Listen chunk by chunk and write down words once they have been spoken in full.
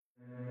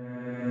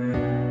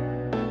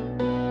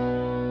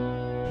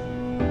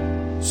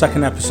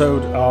Second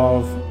episode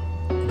of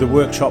the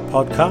Workshop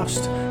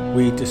podcast.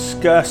 We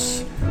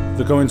discuss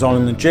the goings on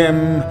in the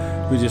gym,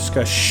 we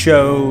discuss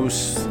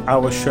shows,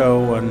 our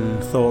show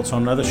and thoughts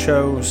on other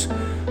shows,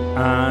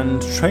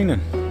 and training.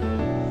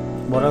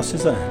 What else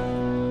is there?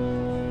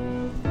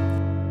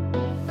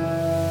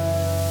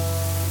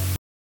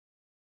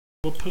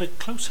 We'll pull it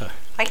closer.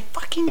 I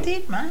fucking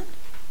did, man.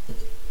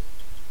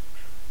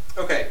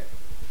 Okay.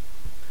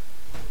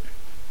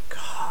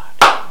 God,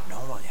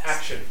 normal, yes.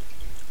 Action.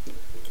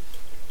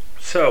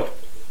 So,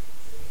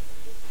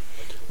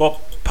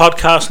 what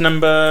podcast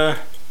number?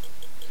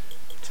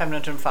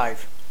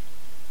 705.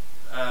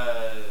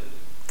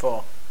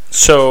 4.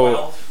 So,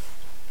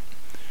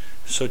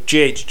 12. so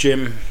GH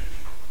Gym.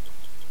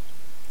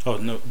 Oh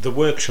no, the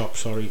workshop.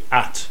 Sorry,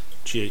 at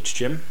GH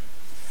Gym.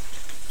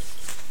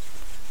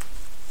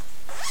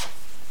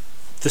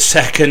 The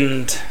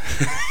second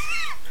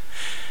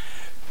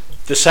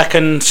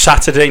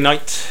Saturday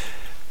night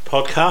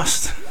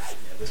podcast. Yeah,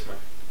 this one.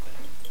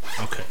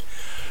 Okay.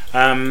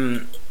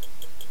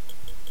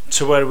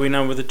 So where are we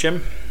now with the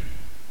gym?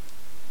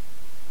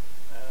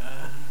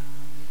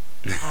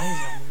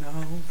 I don't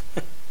know.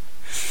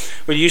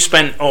 Well, you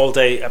spent all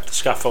day up the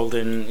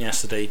scaffolding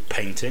yesterday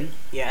painting.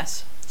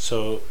 Yes.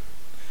 So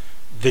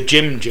the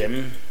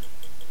gym.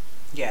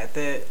 Yeah,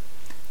 the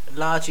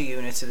larger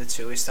unit of the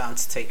two is starting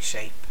to take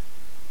shape.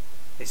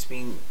 It's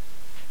been,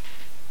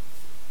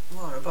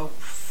 about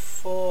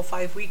 4 or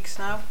 5 weeks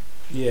now.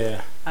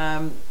 Yeah.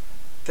 I'm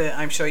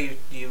sure you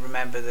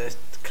remember the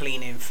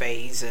cleaning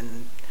phase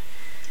and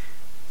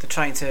the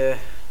trying to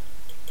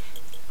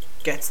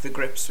get to the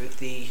grips with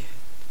the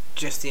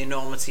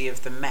enormity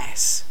of the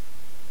mess,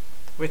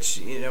 which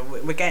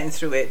we're getting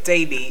through it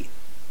daily.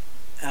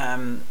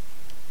 We're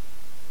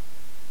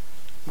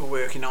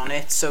working on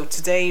it. So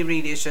today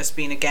really has just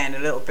been again a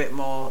little bit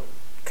more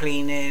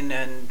cleaning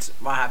and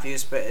what have you.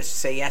 But as you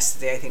say,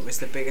 yesterday I think was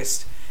the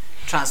biggest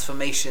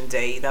transformation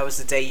day. That was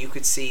the day you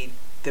could see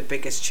the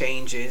biggest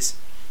changes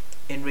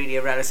in really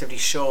a relatively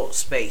short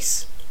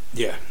space.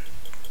 Yeah.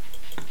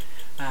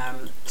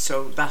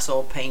 So that's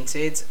all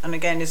painted, and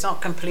again it's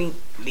not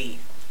completely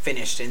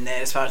finished in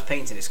there as far as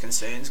painting is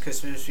concerned,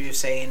 because as we were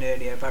saying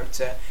earlier about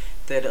the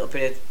little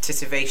bit of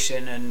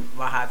titivation and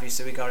what have you,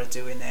 so we got to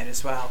do in there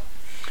as well.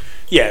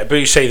 Yeah, but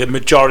you say the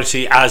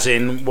majority as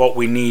in what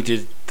we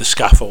needed the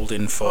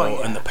scaffolding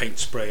for, and the paint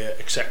sprayer,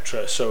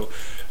 etc. So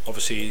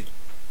obviously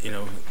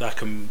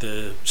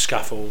the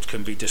scaffold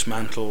can be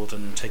dismantled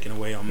and taken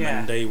away on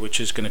Monday, which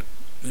is going to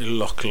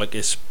look like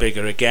it's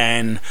bigger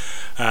again.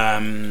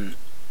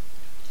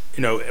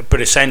 But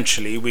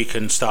essentially we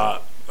can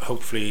start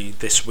hopefully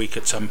this week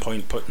at some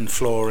point putting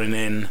flooring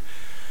in,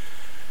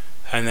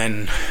 and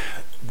then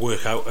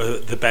work out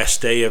the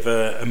best day of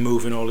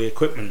moving all the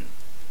equipment.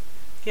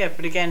 Yeah,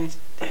 but again,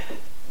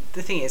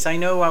 the thing is, I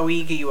know how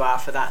eager you are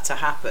for that to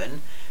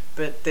happen,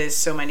 but there's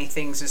so many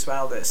things as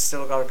well that's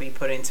still got to be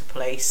put into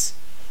place.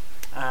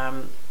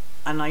 And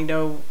I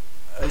know,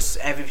 as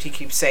everybody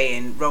keeps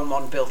saying, Rome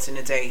wasn't built in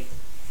a day.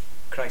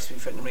 Christ, we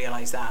fucking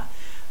realise that.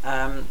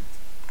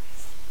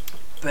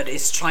 But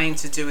it's trying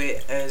to do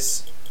it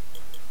as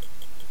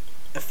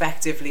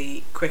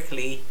effectively,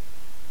 quickly,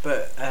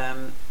 but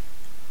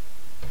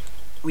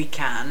we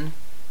can,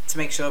 to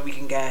make sure we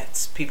can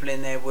get people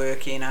in there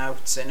working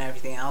out and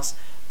everything else.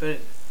 But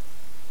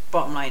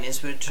bottom line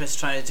is we're just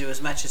trying to do as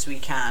much as we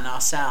can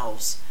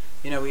ourselves.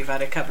 We've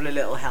had a couple of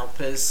little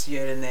helpers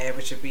here and there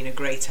which have been a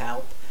great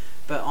help,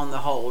 but on the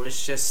whole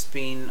it's just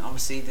been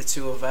obviously the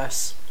two of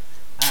us,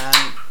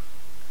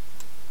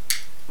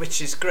 which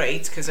is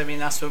great, because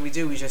that's what we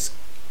do, we just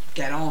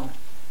get on.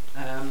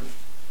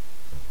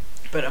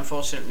 But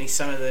unfortunately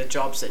some of the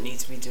jobs that need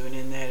to be doing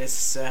in there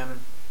is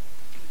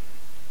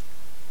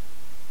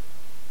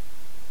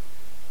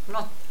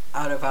not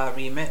out of our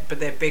remit, but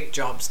they're big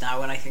jobs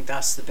now, and I think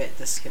that's the bit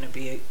that's going to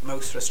be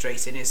most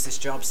frustrating, is this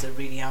jobs that are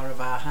really out of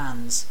our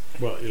hands.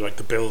 Well, like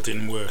the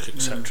building work,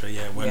 etc.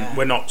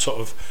 We're not sort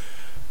of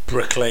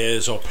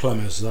bricklayers or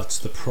plumbers, that's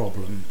the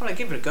problem. Well, I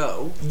give it a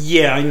go.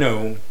 Yeah, I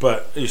know,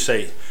 but you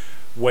say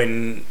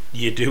when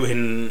you're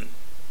doing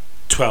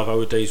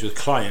 12-hour days with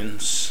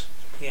clients,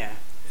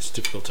 it's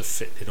difficult to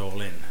fit it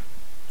all in.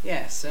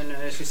 Yes, and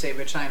as you say,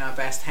 we're trying our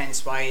best,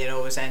 hence why it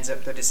always ends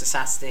up that it's a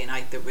Saturday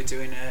night that we're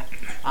doing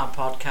our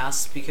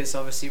podcast, because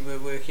obviously we're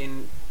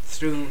working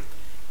through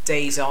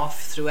days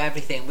off, through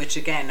everything, which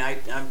again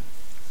I'm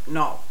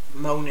not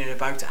moaning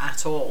about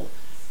at all,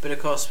 but of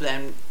course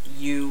then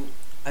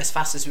as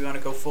fast as we want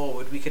to go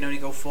forward, we can only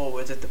go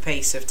forward at the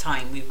pace of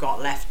time we've got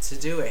left to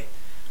do it,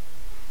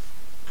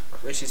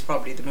 which is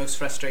probably the most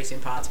frustrating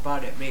part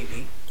about it,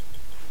 really.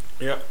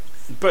 Yeah,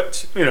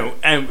 but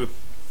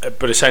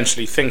but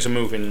essentially things are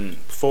moving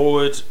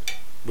forward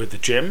with the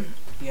gym.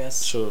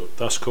 Yes. So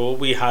that's cool.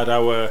 We had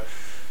our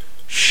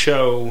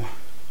show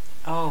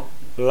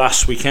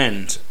last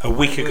weekend, a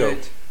week ago.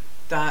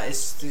 That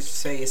is to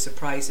say a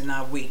surprise in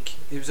our week.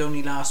 It was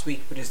only last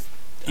week, but it's...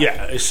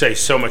 I say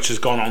so much has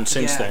gone on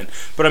since then.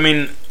 But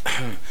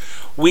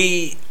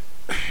we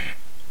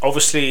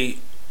obviously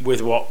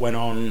with what went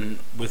on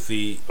with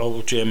the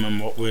old gym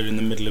and what we're in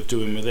the middle of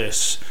doing with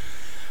this,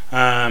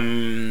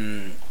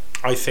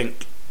 I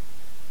think,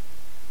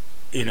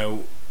 you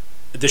know,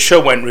 the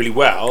show went really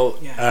well.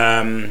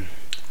 Yeah.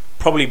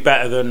 Probably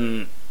better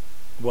than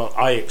what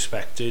I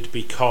expected,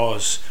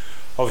 because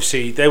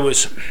obviously there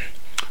was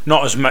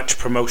not as much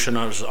promotion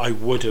as I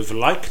would have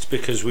liked,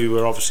 because we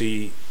were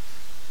obviously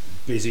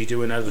busy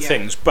doing other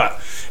things,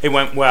 but it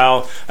went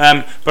well.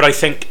 But I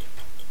think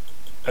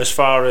as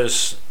far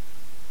as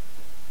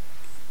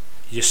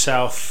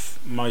yourself,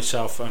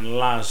 myself and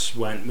Laz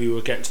went, we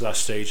were getting to that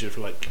stage of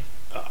like,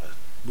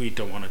 we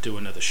don't want to do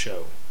another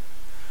show.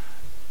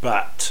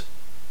 But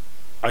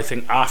I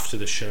think after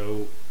the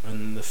show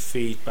and the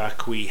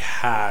feedback we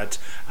had,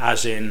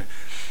 as in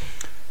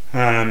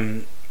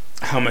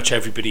how much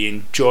everybody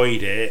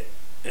enjoyed it,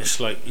 it's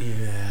like,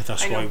 yeah,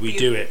 that's why we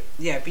do it.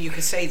 Yeah, but you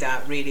could say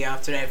that really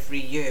after every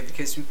year,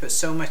 because we put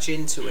so much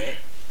into it,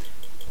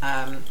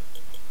 and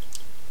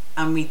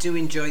we do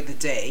enjoy the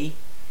day.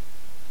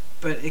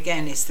 But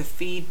again, it's the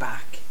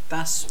feedback.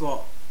 That's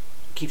what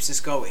keeps us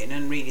going,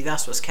 and really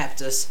that's what's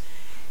kept us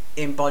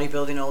in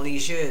bodybuilding all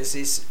these years,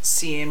 is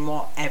seeing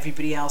what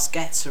everybody else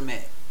gets from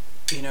it,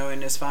 you know,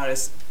 and as far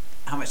as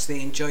how much they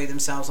enjoy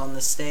themselves on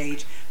the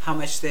stage, how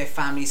much their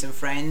families and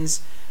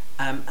friends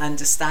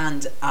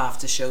understand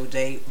after show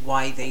day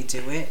why they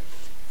do it,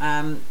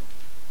 and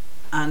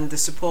the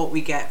support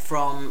we get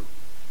from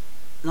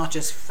not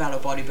just fellow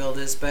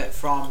bodybuilders but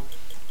from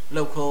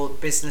local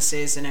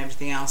businesses and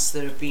everything else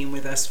that have been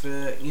with us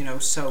for, you know,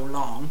 so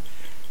long.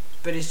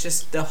 But it's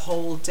just the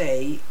whole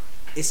day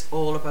is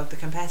all about the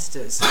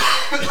competitors,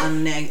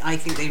 and I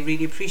think they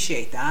really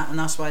appreciate that, and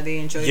that's why they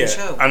enjoy the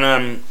show.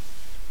 And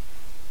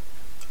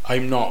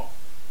I'm not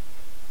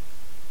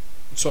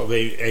sort of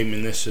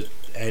aiming this at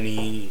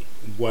any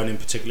one in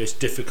particular. It's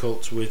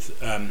difficult with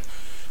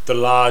the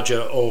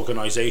larger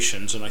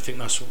organisations, and I think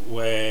that's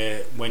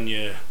where, when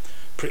you're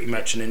pretty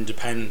much an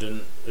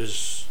independent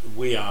as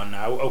we are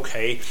now,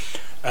 okay,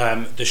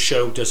 the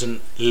show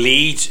doesn't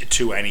lead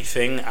to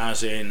anything,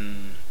 as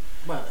in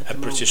at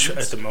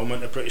the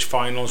moment, a British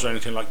finals or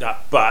anything like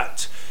that,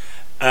 but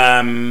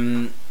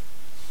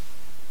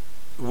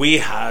we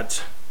had,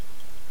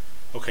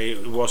 okay,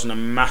 it wasn't a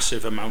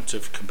massive amount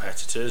of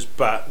competitors,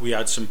 but we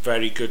had some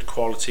very good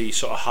quality,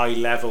 sort of high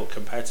level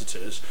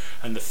competitors,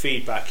 and the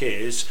feedback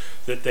is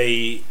that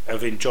they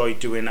have enjoyed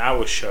doing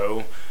our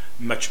show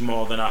much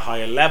more than a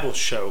higher level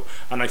show.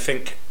 And I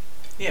think,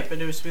 yeah,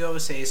 but as we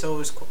always say, it's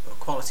always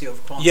quality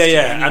over quantity.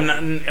 Yeah,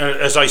 and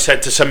as I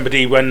said to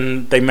somebody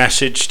when they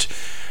messaged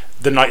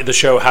the night of the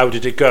show, how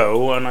did it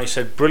go? And I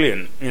said,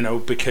 brilliant, you know,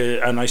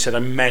 because, and I said,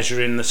 I'm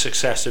measuring the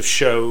success of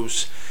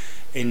shows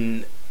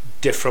in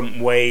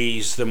different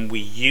ways than we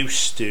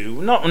used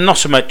to. Not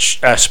so much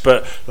us,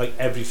 but like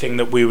everything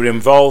that we were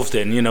involved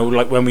in, you know,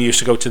 like when we used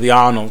to go to the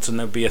Arnold's and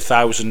there'd be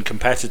 1,000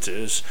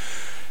 competitors.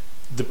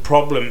 The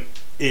problem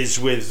is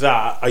with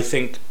that, I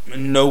think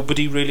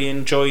nobody really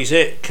enjoys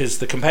it, because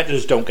the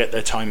competitors don't get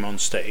their time on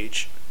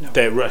stage. No.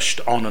 They're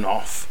rushed on and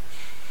off.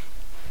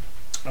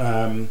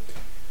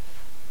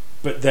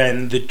 But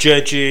then the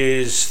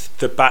judges,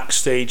 the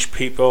backstage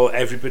people,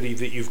 everybody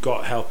that you've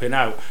got helping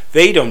out,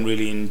 they don't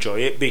really enjoy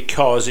it,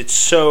 because it's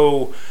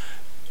so...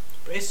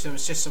 It's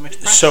just so much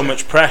pressure. So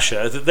much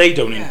pressure that they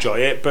don't enjoy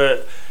it.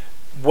 But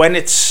when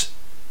it's,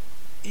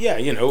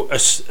 you know, a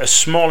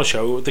smaller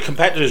show, the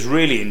competitors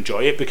really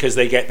enjoy it, because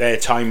they get their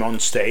time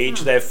on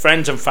stage. Their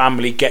friends and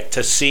family get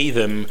to see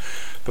them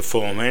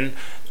performing.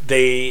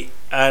 But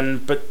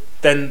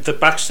then the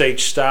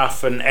backstage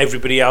staff and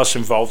everybody else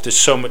involved is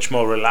so much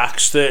more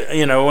relaxed,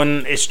 you know,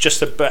 and it's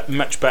just a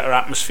much better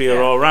atmosphere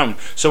all around.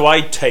 So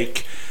I'd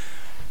take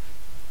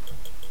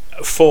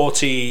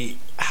 40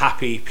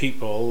 happy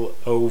people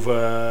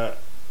over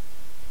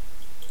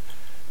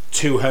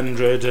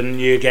 200, and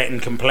you're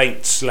getting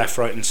complaints left,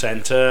 right and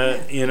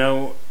centre, you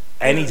know,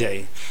 any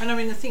day. And I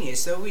mean, the thing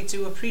is, though, we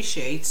do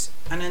appreciate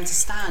and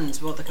understand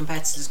what the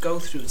competitors go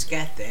through to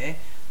get there.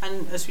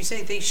 And as we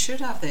say, they should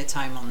have their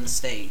time on the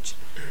stage.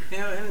 You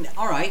know, and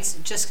alright,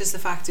 just because the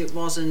fact it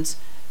wasn't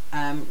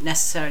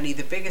necessarily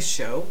the biggest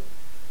show,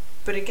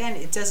 but again,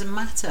 it doesn't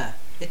matter.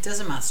 It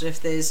doesn't matter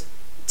if there's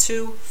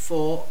 2,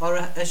 4, or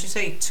as you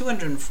say,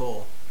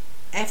 204.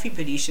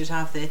 Everybody should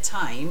have their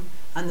time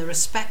and the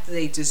respect that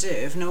they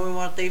deserve, knowing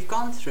what they've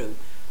gone through.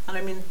 And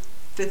I mean,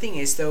 the thing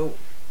is, though,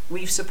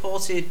 we've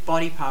supported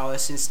Body Power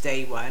since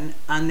day one,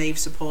 and they've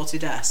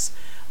supported us.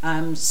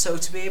 So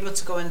to be able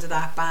to go under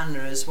that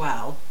banner as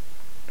well,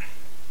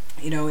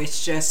 you know,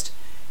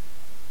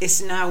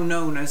 it's now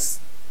known as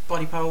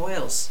Body Power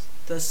Wales.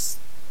 That's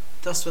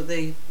what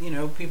they, you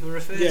know, people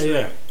refer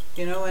to it.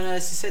 You know, and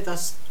as I said,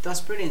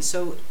 that's brilliant.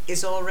 So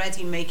it's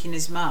already making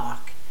his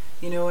mark,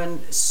 you know,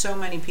 and so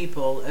many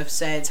people have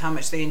said how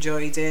much they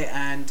enjoyed it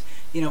and,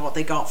 you know, what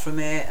they got from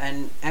it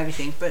and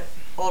everything, but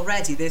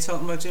already they're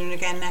talking about doing it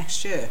again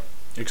next year.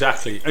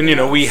 Exactly. And you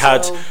know, we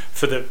had,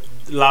 for the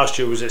last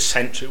year was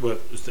essentially,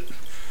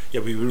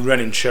 we were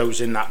running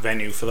shows in that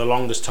venue for the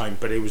longest time,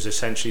 but it was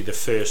essentially the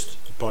first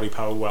Body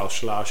Power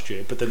Welsh last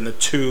year. But then the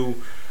 2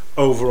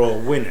 overall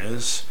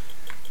winners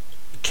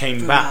came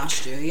From back.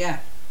 last year, yeah.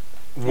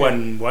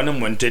 One won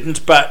and one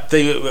didn't, but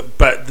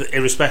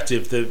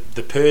irrespective,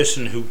 the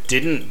person who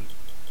didn't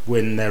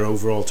win their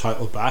overall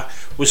title back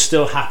was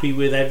still happy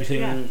with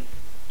everything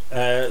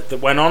that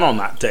went on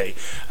that day.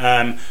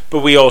 But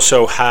we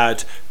also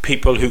had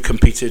people who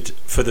competed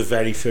for the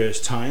very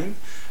first time.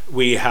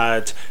 We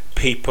had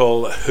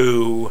people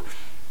who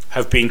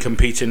have been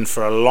competing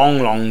for a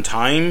long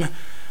time,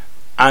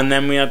 and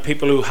then we had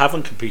people who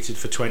haven't competed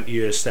for 20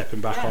 years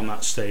stepping back on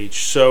that stage.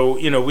 So,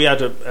 you know, we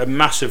had a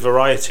massive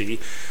variety,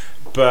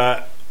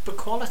 but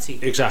quality.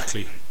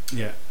 Exactly,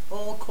 yeah.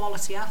 All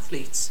quality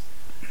athletes.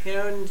 You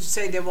know, and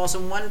say there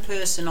wasn't one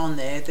person on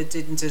there that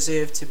didn't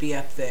deserve to be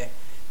up there.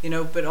 You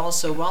know, but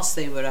also whilst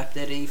they were up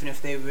there, even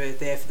if they were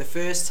there for the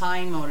first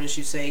time, or as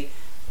you say,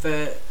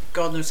 for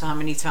God knows how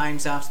many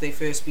times after they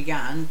first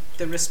began,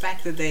 the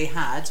respect that they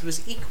had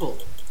was equal.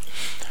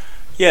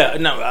 Yeah,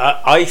 no,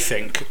 I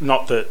think,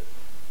 not that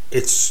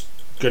it's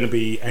going to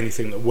be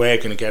anything that we're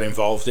going to get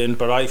involved in,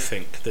 but I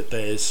think that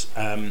there's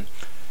an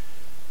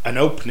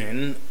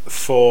opening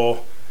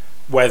for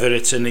whether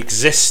it's an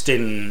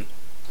existing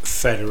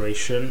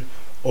federation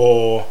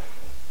or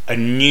a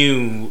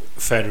new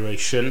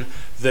federation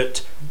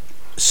that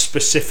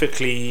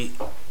specifically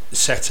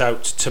set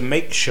out to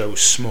make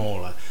shows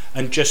smaller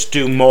and just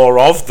do more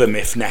of them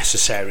if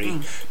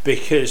necessary.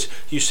 Because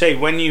you say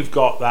when you've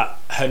got that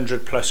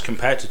 100+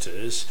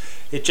 competitors,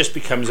 it just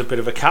becomes a bit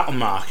of a cattle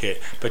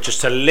market. But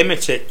just to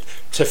limit it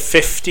to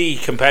 50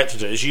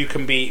 competitors, you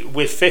can be,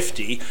 with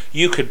 50,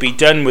 you could be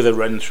done with a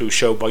run-through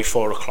show by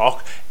 4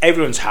 o'clock.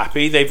 Everyone's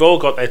happy, they've all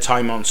got their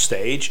time on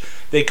stage,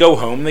 they go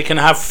home, they can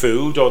have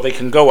food, or they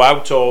can go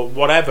out, or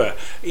whatever.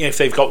 If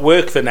they've got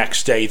work the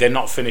next day, they're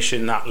not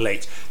finishing that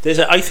late.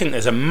 I think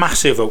there's a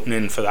massive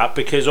opening for that,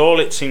 because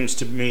all it seems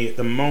to me at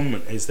the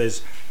moment is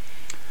there's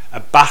a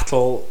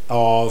battle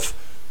of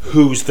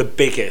who's the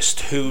biggest,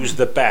 who's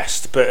the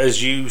best. But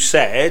as you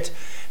said,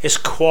 it's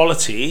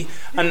quality,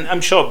 and I'm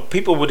sure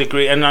people would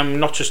agree, and I'm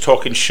not just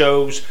talking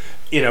shows,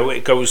 you know,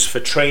 it goes for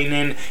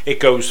training,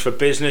 it goes for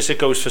business, it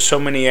goes for so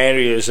many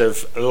areas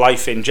of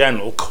life in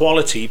general.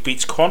 Quality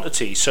beats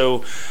quantity.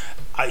 So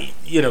I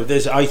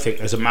think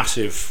there's a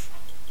massive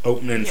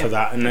opening for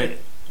that. And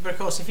but of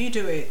course, if you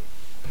do it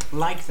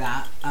like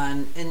that,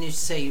 and you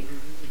say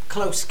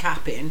close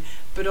capping,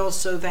 but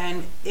also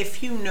then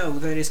if you know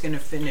that it's going to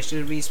finish at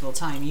a reasonable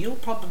time, you'll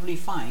probably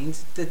find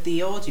that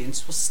the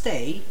audience will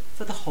stay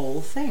for the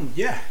whole thing.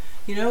 Yeah.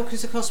 You know,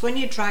 because of course when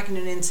you're dragging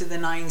it into the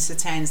 9s, the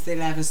 10s, the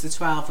 11s, the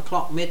 12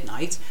 o'clock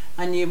midnight,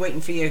 and you're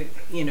waiting for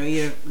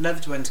your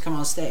loved one to come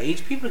on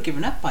stage, people are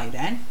giving up by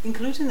then,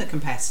 including the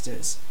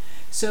competitors.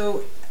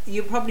 So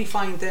you'll probably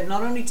find that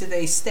not only do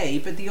they stay,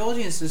 but the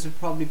audiences will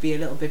probably be a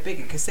little bit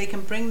bigger because they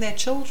can bring their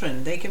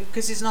children. They can,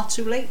 because it's not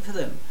too late for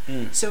them.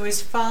 So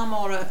it's far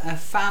more a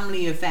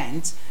family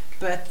event.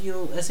 But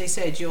as I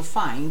said, you'll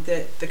find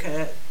that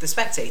the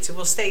spectator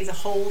will stay the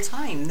whole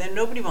time. Then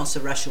nobody wants to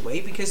rush away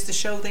because the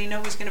show they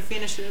know is going to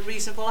finish at a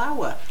reasonable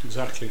hour.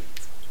 Exactly.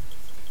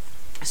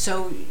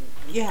 So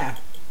yeah,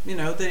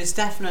 there's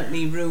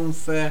definitely room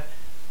for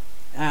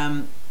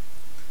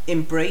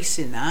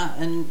embracing that,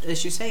 and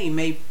as you say,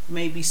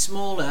 maybe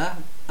smaller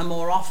and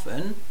more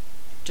often,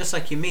 just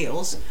like your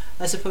meals,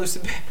 as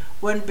opposed to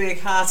one big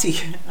hearty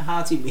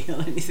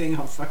meal. Anything,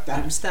 oh fuck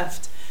that, I'm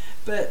stuffed.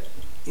 But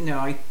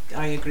I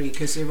agree,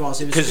 because it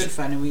was good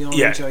fun and we all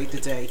enjoyed the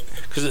day.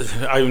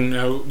 Because I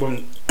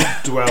won't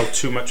dwell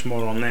too much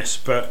more on this,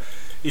 but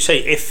you say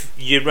if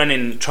you're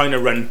trying to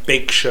run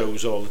big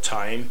shows all the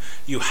time,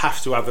 you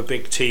have to have a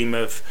big team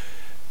of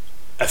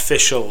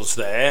officials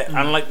there,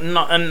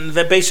 and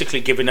they're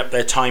basically giving up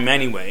their time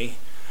anyway.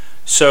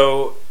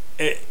 So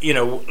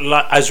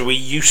as we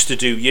used to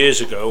do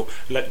years ago,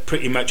 like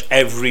pretty much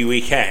every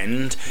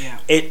weekend,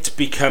 it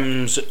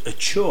becomes a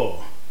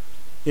chore.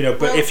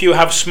 But if you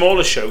have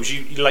smaller shows,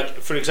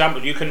 for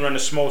example, you can run a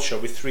small show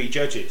with 3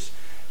 judges.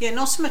 Yeah,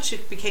 not so much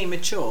it became a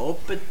chore,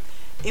 but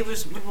it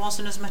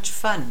wasn't as much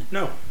fun.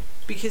 No,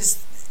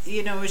 because as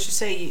you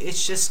say,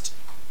 it's just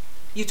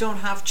you don't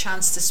have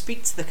chance to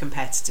speak to the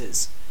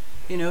competitors.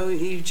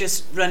 You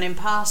just running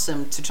past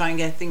them to try and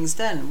get things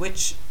done,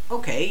 which,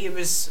 okay, it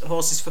was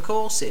horses for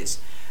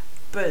courses.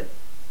 But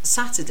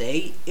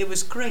Saturday, it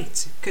was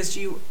great, because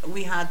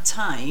we had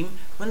time,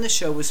 when the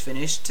show was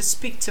finished, to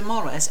speak to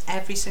more or less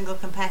every single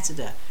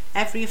competitor,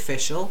 every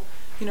official,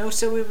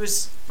 so it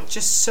was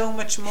just so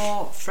much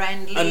more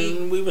friendly.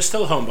 And we were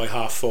still home by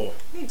 4:30.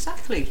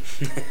 Exactly.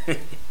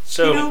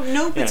 So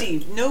nobody,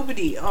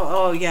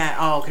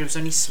 because it was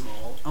only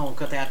small. Oh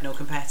God, they had no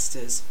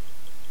competitors.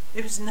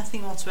 It was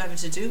nothing whatsoever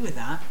to do with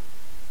that.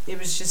 It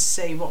was just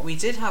say what we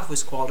did have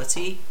was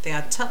quality. They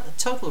had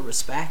total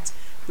respect.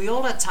 We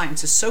all had time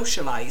to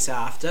socialise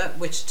after,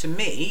 which to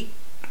me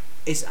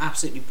is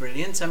absolutely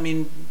brilliant. I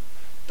mean,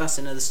 that's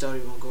another story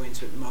we won't go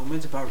into at the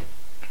moment about,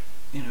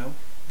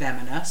 them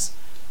and us.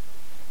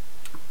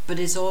 But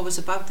it's always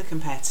about the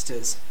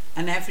competitors.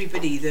 And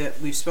everybody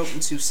that we've spoken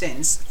to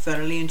since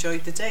thoroughly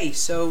enjoyed the day.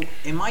 So,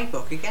 in my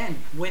book, again,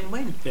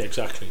 win-win. Yeah,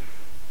 exactly.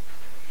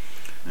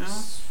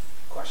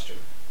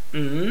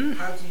 Mm-hmm.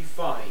 How do you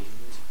find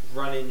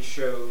running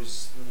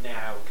shows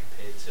now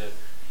compared to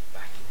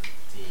back in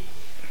the day?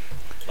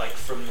 Like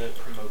from the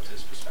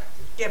promoter's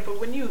perspective. Yeah, but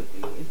when you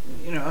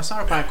know, it's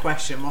not a bad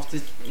question. What's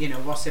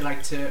it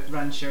like to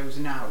run shows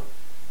now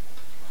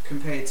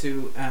compared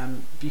to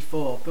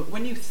before? But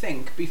when you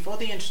think before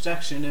the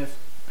introduction of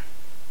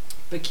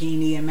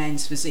bikini and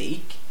men's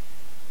physique,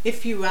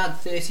 if you had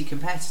 30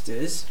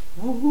 competitors,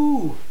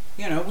 woohoo!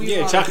 You know, we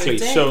were exactly. On a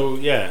good day. So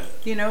yeah,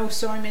 you know.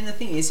 So I mean, the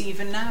thing is,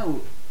 even now,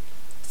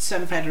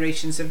 some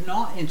federations have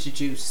not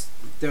introduced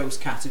those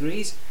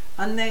categories,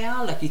 and they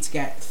are lucky to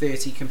get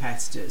 30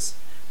 competitors,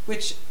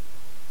 which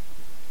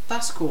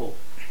that's cool.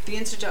 The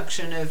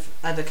introduction of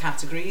other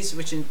categories,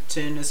 which in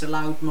turn has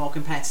allowed more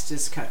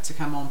competitors to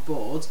come on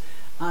board,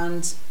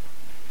 and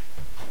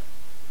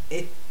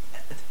the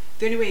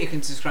only way you can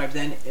describe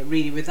then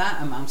really with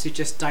that amount, it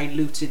just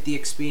diluted the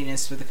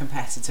experience for the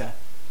competitor.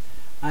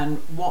 And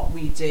what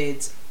we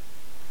did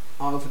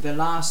over the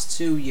last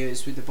 2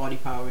 years with the Body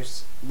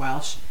Powers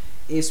Welsh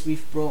is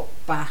we've brought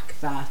back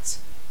that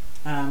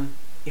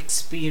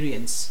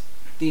experience,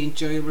 the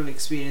enjoyable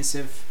experience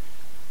of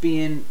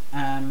being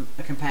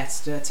a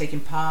competitor, taking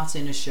part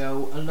in a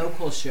show, a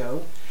local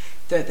show,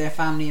 that their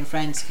family and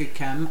friends could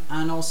come,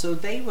 and also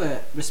they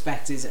were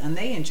respected and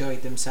they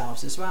enjoyed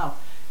themselves as well.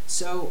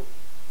 So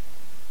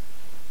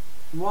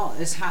what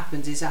has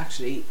happened is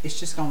actually it's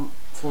just gone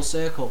full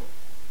circle,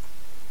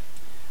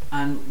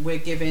 and we're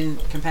giving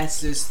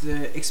competitors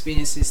the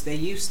experiences they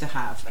used to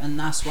have, and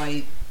that's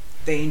why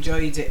they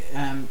enjoyed it,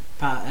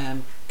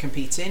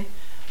 competing,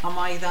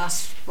 and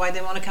that's why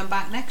they want to come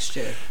back next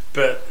year.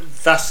 but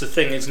that's the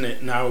thing, isn't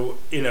it? Now,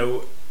 you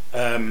know,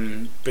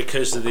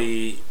 because of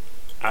the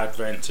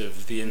advent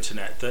of the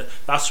internet,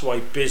 that's why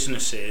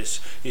businesses,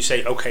 you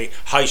say, okay,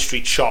 high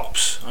street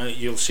shops,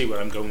 you'll see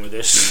where I'm going with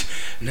this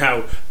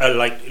now, are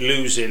like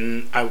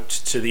losing out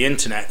to the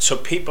internet. So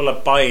people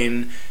are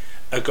going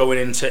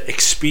into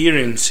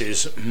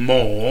experiences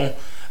more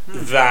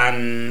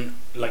than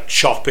like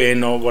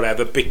shopping or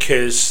whatever,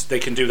 because they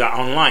can do that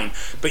online.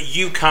 But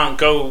you can't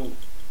go,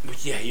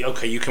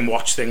 okay, you can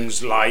watch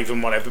things live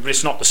and whatever, but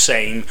it's not the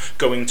same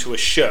going to a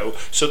show.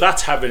 So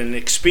that's having an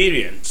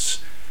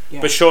experience.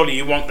 Yeah. But surely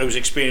you want those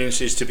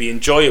experiences to be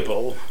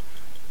enjoyable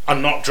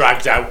and not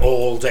dragged out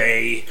all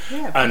day.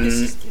 Yeah, and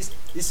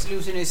it's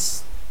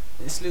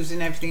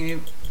losing everything it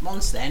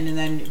wants then, and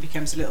then it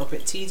becomes a little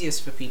bit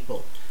tedious for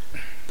people.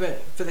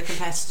 But for the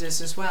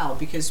competitors as well,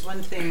 because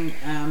one thing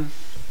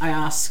I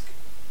ask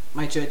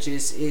my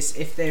judges is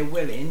if they're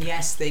willing,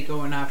 yes, they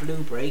go and have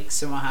loo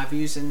breaks and what have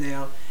yous, and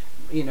they'll,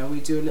 you know,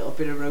 we do a little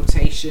bit of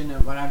rotation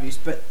and what have yous,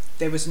 but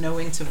there was no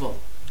interval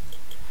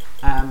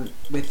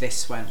with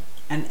this one.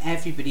 And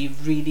everybody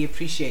really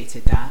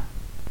appreciated that,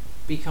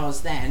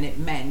 because then it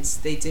meant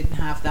they didn't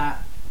have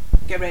that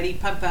get ready,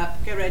 pump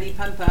up, get ready,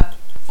 pump up,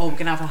 or we're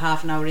going to have a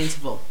half an hour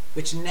interval,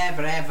 which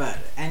never ever,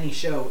 any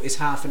show is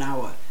half an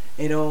hour.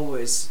 It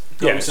always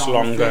goes on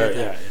longer, further.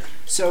 yeah.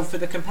 So for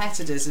the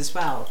competitors as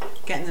well,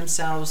 getting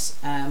themselves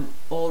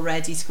all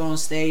ready to go on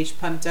stage,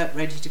 pumped up,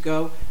 ready to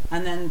go,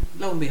 and then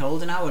lo and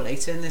behold, an hour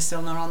later and they're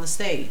still not on the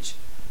stage.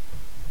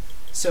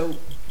 So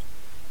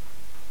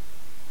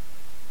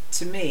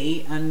to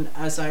me, and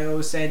as I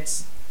always said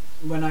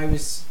when I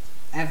was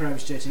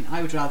judging,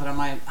 I would rather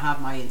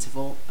have my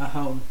interval at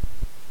home,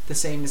 the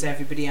same as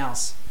everybody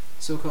else.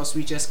 So of course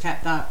we just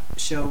kept that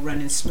show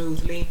running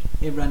smoothly,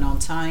 it ran on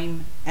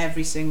time.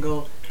 Every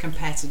single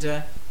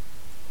competitor,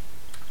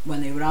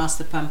 when they were asked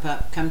to pump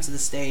up, come to the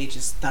stage,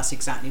 that's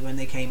exactly when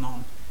they came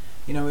on.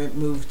 You know, it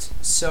moved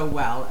so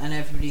well and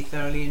everybody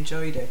thoroughly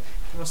enjoyed it.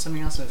 There was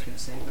something else I was going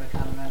to say, but I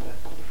can't remember.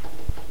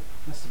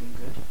 Must have been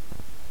good.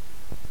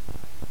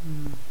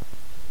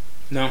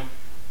 No.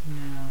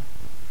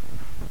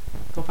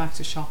 Go back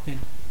to shopping.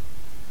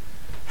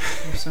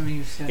 There's something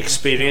you said.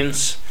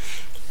 Experience.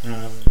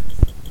 Yeah,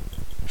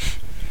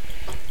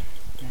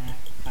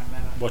 can't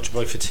remember. What you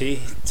buy for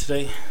tea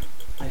today?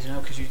 I don't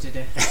know, because you did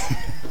it.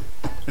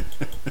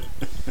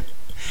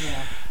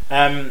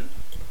 Yeah.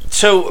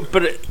 So,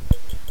 but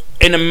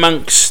in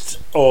amongst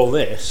all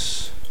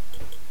this,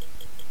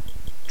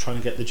 trying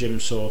to get the gym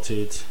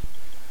sorted,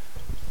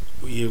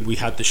 we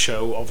had the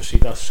show, obviously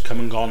that's come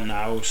and gone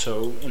now,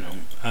 so, you know,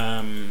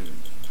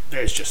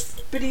 there's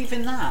just... But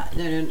even that,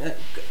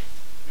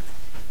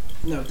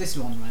 no, this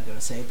is one I'm going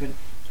to say, but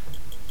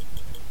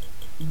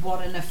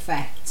what an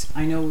effect,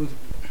 I know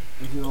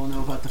we all know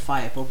about the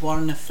fire, but what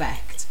an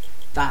effect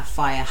that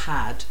fire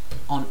had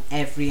on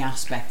every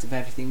aspect of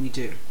everything we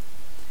do.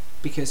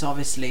 Because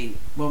obviously,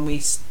 when we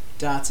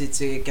started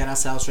to get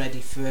ourselves ready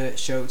for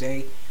show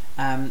day,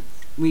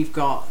 we've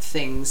got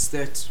things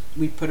that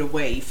we put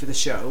away for the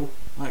show,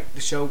 like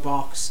the show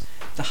box,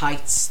 the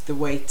heights, the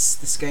weights,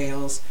 the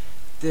scales,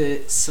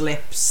 the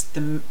slips,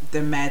 the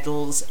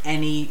medals,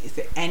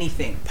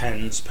 anything.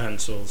 Pens,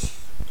 pencils.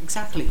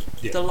 Exactly.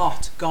 Yeah. The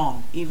lot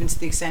gone, even to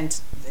the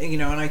extent, you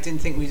know, and I didn't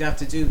think we'd have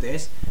to do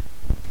this,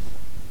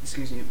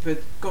 excuse me,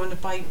 but going to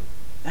buy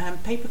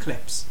paper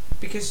clips,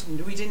 because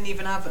we didn't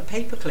even have a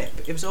paper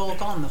clip. It was all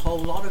gone, the whole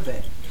lot of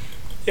it.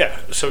 Yeah,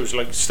 so it's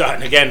like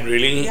starting again,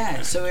 really.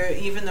 Yeah, so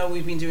even though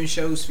we've been doing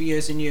shows for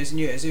years and years and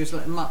years, it was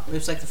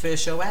like the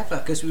first show ever,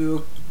 because we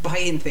were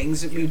buying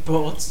things that we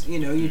bought,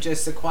 you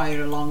just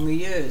acquire along the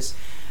years.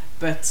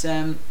 But,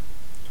 so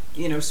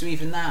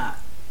even that,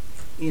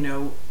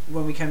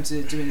 when we come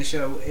to doing the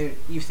show,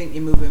 you think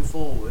you're moving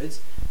forward,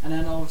 and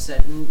then all of a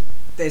sudden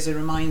there's a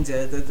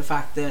reminder that the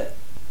fact that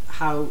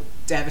how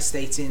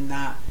devastating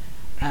that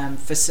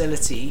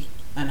facility,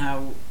 and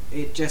how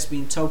it just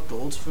been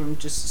totaled from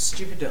just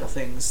stupid little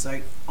things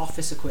like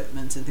office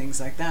equipment and things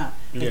like that.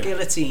 A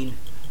guillotine,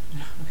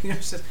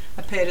 just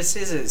a pair of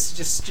scissors,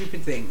 just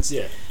stupid things.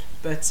 Yeah.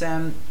 But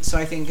so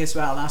I think as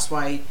well, that's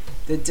why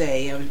the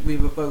day we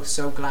were both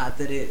so glad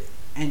that it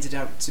ended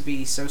up to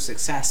be so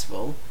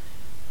successful,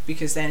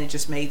 because then it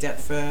just made up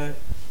for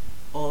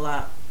all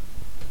that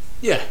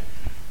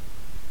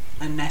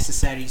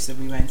unnecessaries that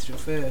we went through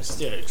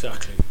first. Yeah,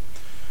 exactly.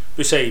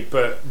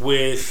 But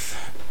with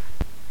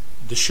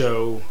the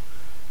show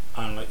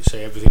and, like you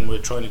say, everything we're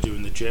trying to do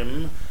in the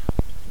gym,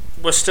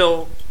 we're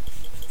still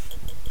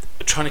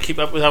trying to keep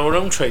up with our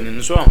own training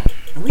as well.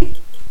 Are we?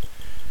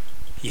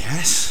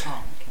 Yes.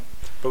 Oh, okay.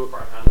 But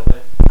Prime handle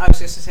day. I was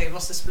just to say,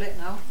 what's the split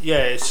now?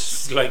 yeah,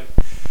 it's like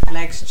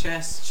Legs,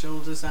 chest,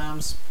 shoulders,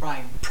 arms,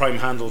 prime. prime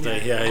handle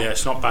day. Yeah,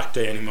 it's not back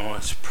day anymore.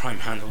 It's prime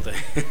handle day.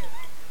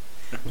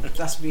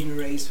 That's been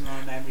erased from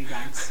our memory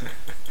banks.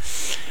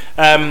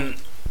 But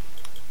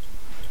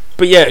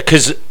yeah,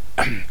 because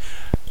and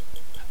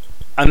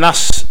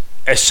that's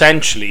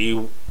essentially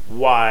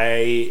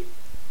why,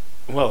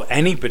 well,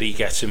 anybody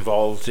gets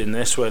involved in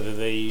this, whether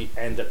they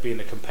end up being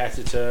a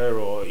competitor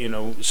or,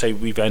 say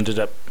we've ended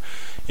up,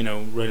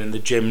 running the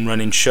gym,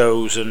 running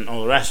shows and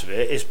all the rest of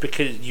it, is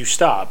because you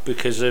start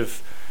because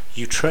of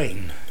you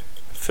train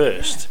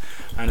first.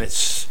 And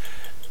that's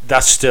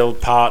still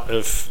part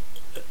of,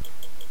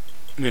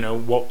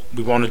 what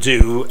we want to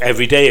do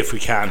every day if we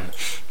can.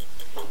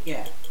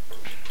 Yeah.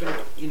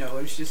 But, I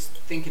was just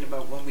thinking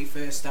about when we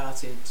first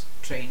started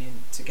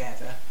training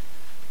together.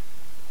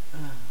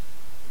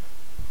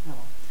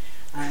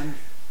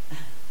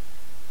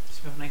 It's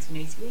about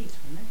 1988,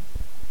 wasn't it?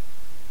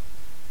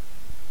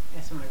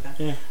 Yeah, something like that.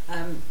 Yeah.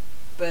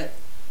 But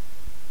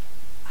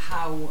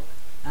how,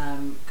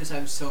 because I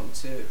was talking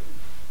to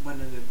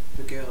one of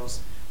the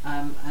girls,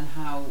 and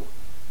how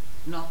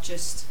not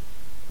just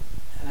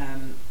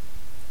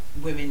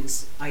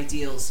women's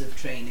ideals of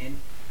training,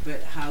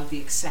 but how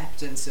the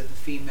acceptance of the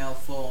female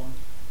form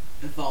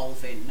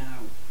evolving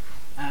now.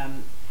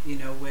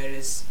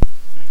 Whereas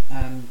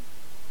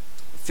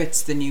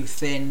fit's the new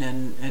thin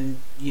and and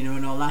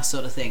all that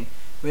sort of thing.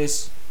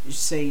 Whereas,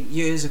 say,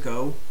 years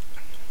ago,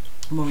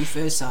 when we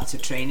first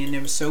started training,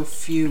 there were so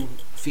few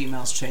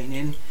females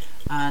training,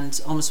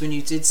 and almost when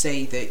you did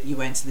say that you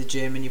went to the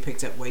gym and you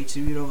picked up weight,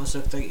 you almost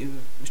looked like it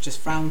was just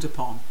frowned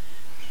upon.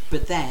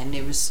 But then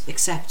it was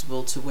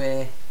acceptable to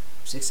wear, it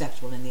was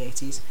acceptable in the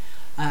 80s,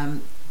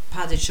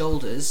 padded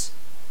shoulders,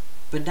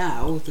 but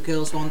now the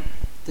girls want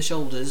the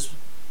shoulders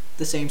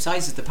the same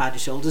size as the padded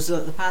shoulders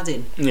that the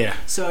padding. Yeah.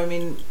 So I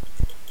mean,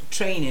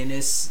 training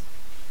is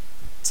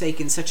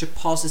taking such a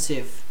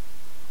positive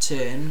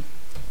turn,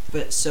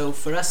 but so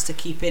for us to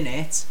keep in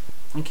it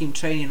and keep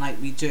training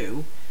like we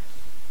do,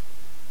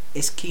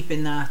 is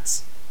keeping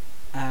that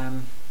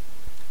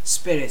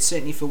spirit,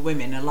 certainly for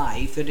women,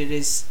 alive, that it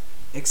is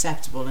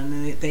acceptable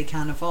and they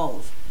can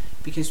evolve.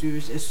 Because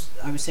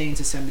I was saying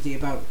to somebody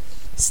about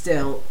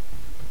still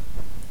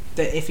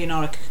that if you're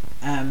not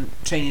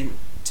training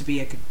to be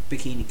a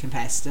bikini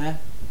competitor,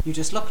 you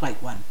just look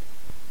like one,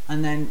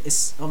 and then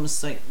it's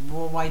almost like,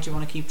 well, why do you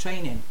want to keep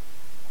training?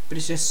 But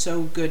it's just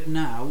so good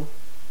now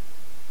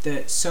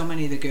that so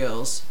many of the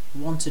girls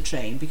want to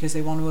train because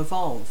they want to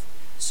evolve.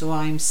 So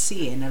I'm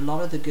seeing a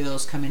lot of the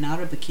girls coming out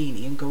of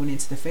bikini and going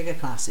into the figure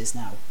classes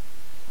now,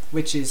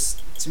 which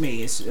is, to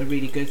me, is a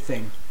really good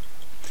thing.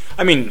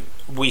 I mean,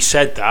 we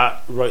said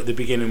that right at the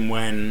beginning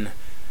when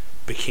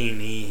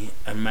bikini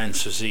and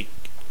men's physique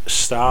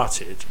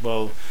started.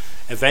 Well,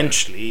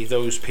 eventually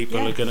those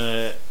people are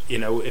gonna,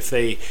 if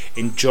they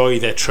enjoy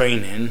their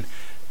training,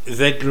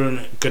 they're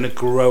gonna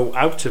grow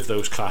out of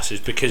those classes,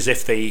 because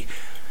if they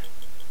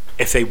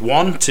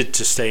wanted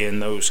to stay in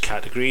those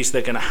categories,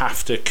 they're gonna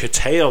have to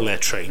curtail their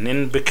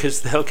training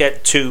because they'll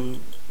get too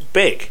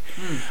big.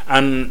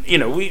 And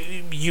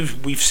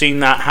we've seen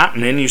that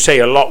happening. You say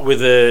a lot with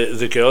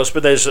the girls,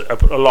 but there's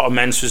a lot of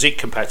men's physique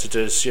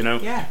competitors.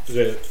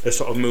 They're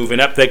sort of moving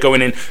up. They're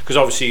going in because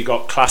obviously you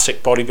got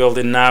classic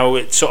bodybuilding now.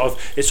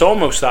 It's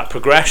almost that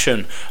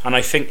progression, and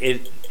I think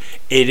it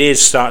is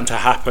starting to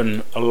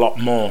happen a lot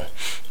more.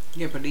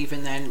 Yeah, but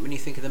even then, when you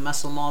think of the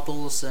muscle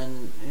models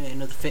and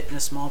the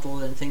fitness model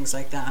and things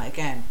like that,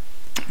 again.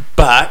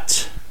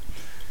 But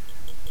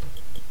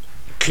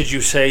could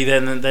you say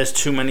then that there's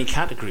too many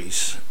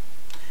categories?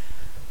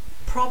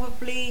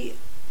 Probably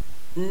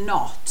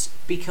not,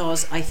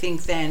 because I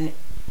think then,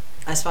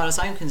 as far as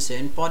I'm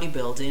concerned,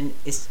 bodybuilding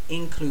is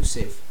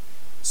inclusive.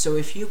 So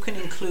if you can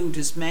include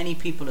as many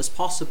people as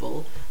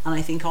possible, and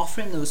I think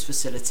offering those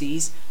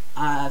facilities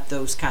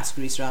those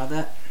categories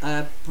rather,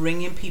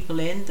 bringing people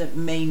in that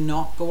may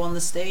not go on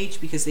the stage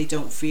because they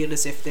don't feel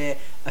as if they're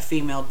a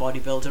female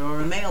bodybuilder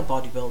or a male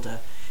bodybuilder.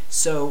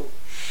 So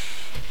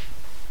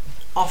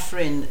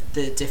offering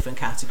the different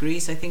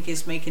categories, I think,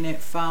 is making it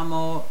far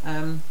more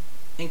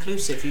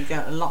inclusive. You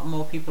get a lot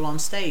more people on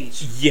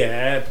stage.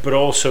 Yeah, but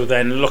also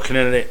then looking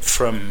at it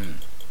from,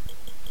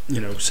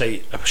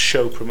 say a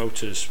show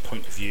promoter's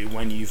point of view,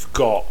 when you've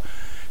got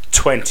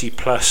 20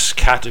 plus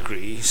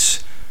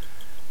categories,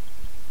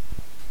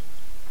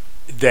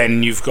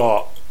 then you've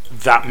got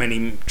that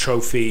many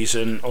trophies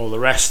and all the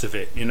rest of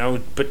it,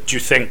 But do you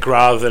think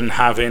rather than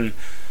having,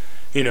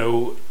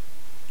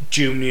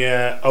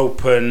 junior,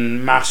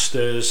 open,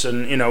 masters,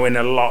 and in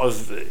a lot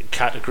of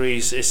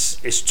categories,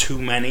 it's too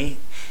many?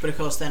 But of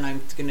course, then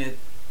I'm going to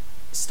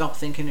stop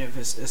thinking of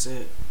it as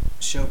a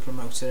show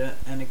promoter.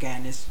 And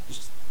again, as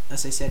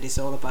I said, it's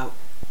all about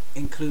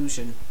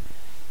inclusion.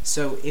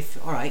 So if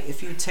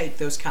you take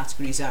those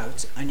categories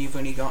out and you've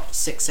only got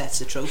 6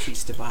 sets of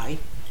trophies to buy,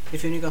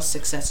 you're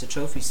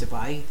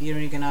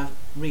only going to have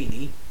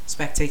really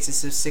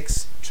spectators of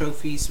 6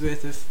 trophies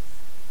worth of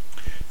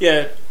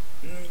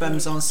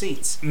bums on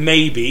seats.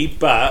 Maybe,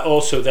 but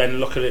also then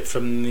look at it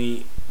from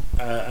the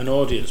an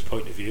audience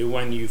point of view.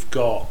 When you've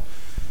got,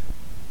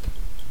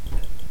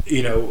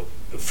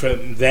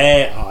 from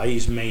their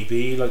eyes,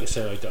 maybe, like I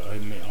said,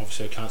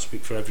 obviously I can't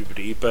speak for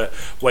everybody, but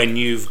when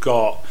you've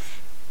got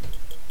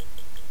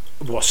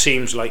what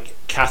seems like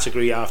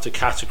category after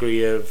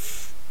category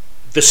of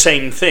the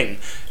same thing,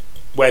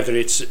 whether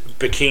it's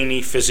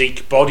bikini,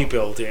 physique,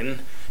 bodybuilding,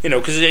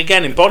 because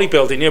again in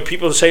bodybuilding,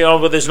 people say, oh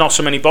well, there's not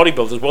so many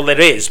bodybuilders. Well, there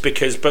is,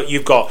 but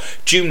you've got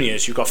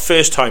juniors, you've got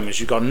first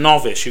timers, you've got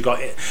novice, you've got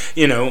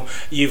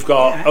you've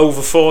got over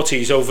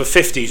 40s, over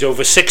 50s,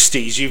 over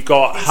 60s, you've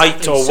got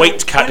height or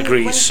weight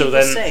categories. But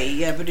as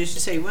you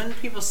say, when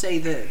people say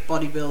that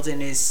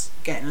bodybuilding is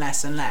getting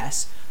less and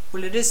less,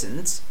 well, it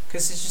isn't,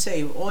 because as you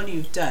say, all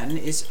you've done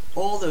is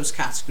all those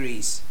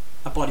categories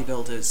are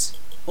bodybuilders,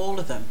 all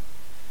of them.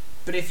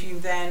 But if you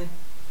then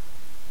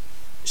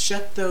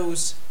shut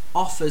those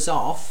offers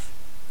off,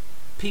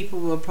 people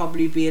will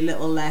probably be a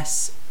little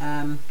less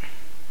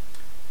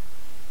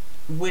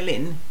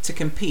willing to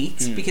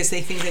compete because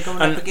they think they're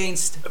going up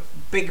against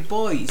big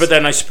boys. But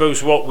then I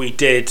suppose what we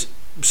did,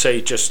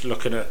 say, just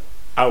looking at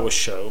our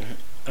show,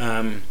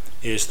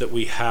 is that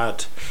we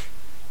had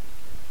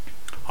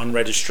on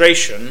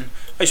registration,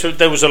 I suppose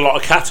there was a lot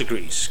of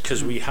categories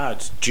because we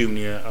had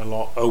junior, a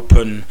lot,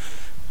 open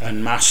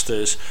and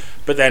masters.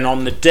 But then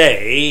on the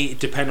day,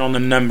 depending on the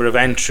number of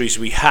entries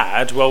we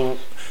had, well,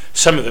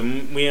 some of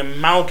them we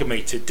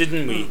amalgamated,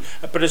 didn't we?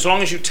 But as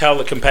long as you tell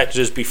the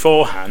competitors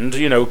beforehand,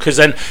 because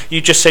then you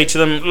just say to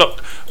them,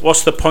 look,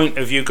 what's the point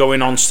of you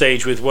going on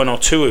stage with 1 or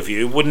 2 of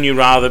you? Wouldn't you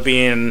rather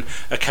be in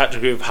a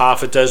category of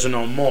half a dozen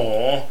or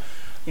more?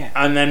 Yeah.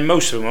 And then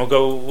most of them will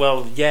go,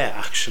 well, yeah,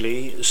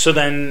 actually. So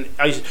then,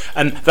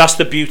 and that's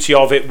the beauty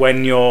of it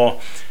when you're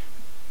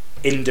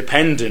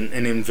independent,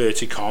 in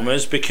inverted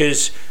commas,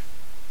 because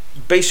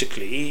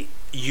basically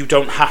you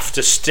don't have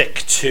to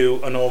stick to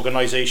an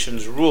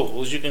organisation's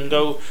rules. You can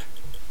go,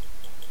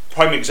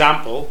 prime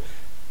example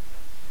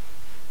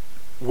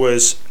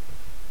was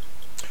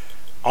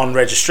on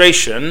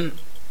registration,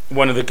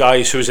 one of the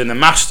guys who was in the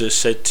Masters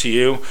said to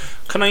you,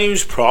 can I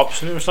use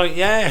props? And it was like,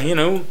 yeah,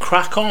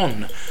 crack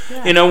on.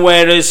 Yeah.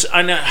 Whereas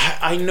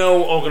I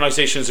know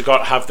organisations have got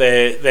to have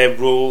their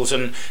rules,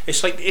 and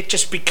it's like it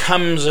just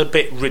becomes a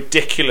bit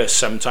ridiculous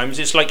sometimes.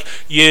 It's like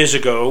years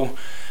ago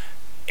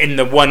in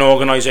the one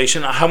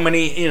organisation, how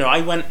many,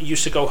 I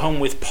used to go home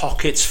with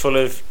pockets full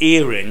of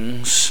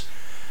earrings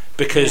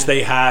because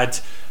they had,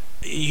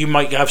 you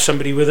might have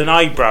somebody with an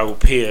eyebrow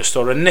pierced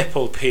or a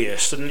nipple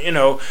pierced, and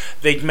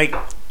they'd make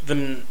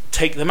them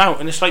take them out,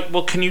 and it's like,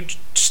 well, can you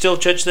still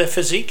judge their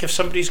physique if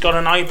somebody's got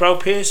an eyebrow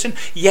piercing?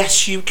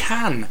 Yes, you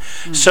can.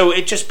 So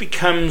it just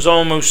becomes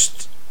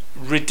almost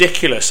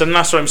ridiculous, and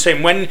that's what I'm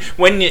saying.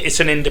 When it's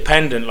an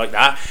independent like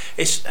that,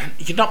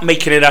 you're not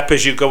making it up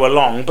as you go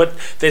along, but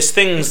there's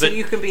things that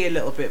you can be a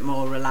little bit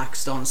more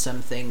relaxed on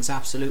some things.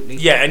 Absolutely.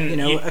 Yeah,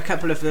 and a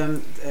couple of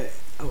them.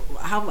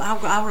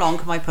 How long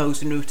can my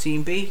posing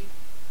routine be?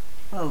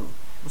 Well,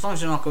 as long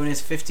as you're not going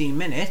into 15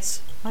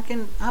 minutes, I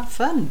can have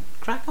fun,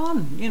 crack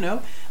on.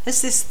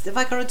 It's this. If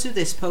I got to do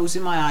this pose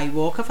in my eye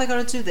walk, if I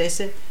got to do this,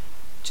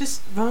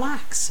 just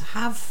relax,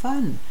 have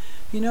fun.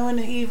 And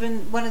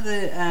even one of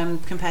the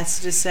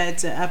competitors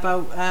said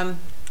about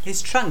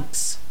his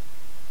trunks.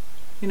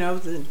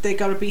 They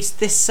got to be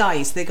this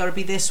size, they got to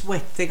be this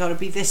width, they got to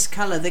be this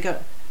colour.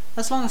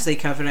 As long as they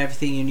cover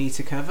everything you need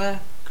to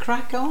cover,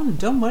 crack on.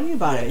 Don't worry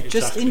about it. Exactly.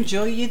 Just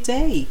enjoy your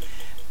day.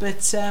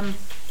 But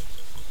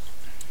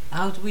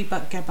how do we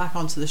get back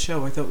onto the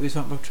show? I thought we was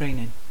talking about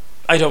training.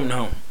 I don't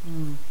know.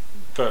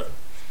 But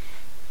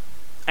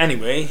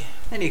anyway.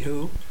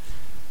 Anywho.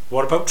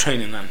 What about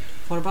training then?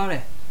 What about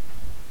it?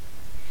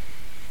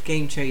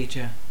 Game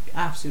changer.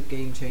 Absolute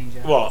game changer.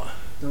 What?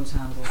 Those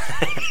handles.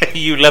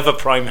 You love a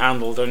prime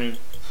handle, don't you?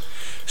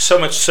 So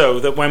much so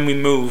that when we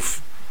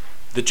move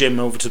the gym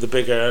over to the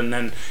bigger, and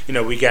then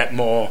we get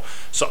more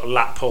sort of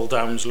lat pull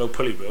downs, low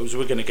pulley rows,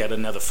 we're going to get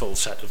another full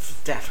set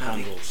of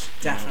handles.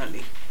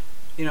 Definitely.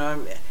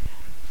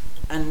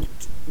 And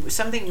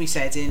something we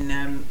said in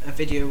a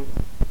video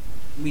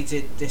we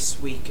did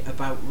this week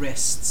about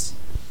wrists,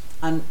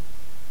 and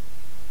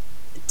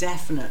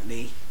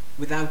definitely,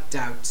 without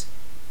doubt,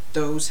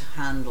 those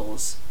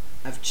handles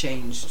have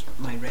changed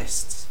my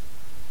wrists,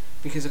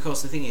 because of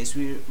course the thing is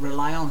we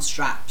rely on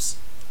straps.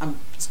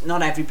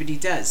 Not everybody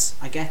does,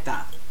 I get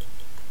that,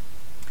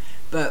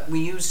 but we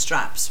use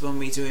straps when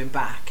we're doing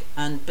back,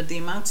 but the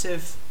amount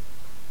of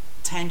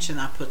tension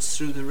that puts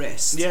through the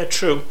wrist,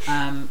 true,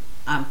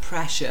 and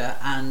pressure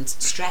and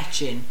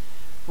stretching,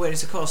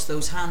 whereas of course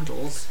those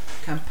handles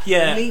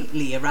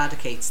completely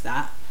eradicates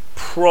that.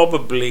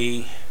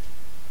 Probably,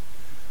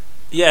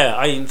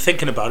 I'm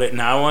thinking about it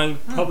now, I'm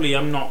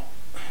not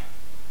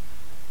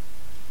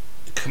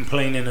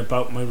complaining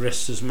about my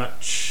wrists as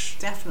much.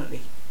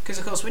 Definitely. Because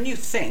of course when you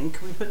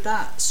think, we put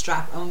that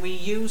strap and we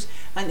use,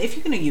 and if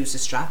you're going to use a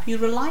strap, you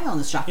rely on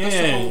the strap. That's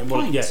the whole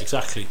point. Yeah,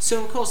 exactly.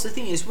 So of course the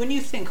thing is, when you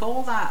think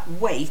all that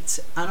weight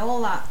and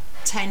all that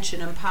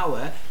tension and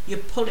power, you're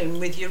pulling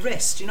with your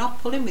wrist, you're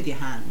not pulling with your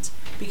hand,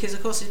 because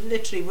of course it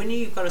literally, when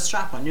you've got a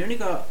strap on, you only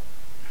got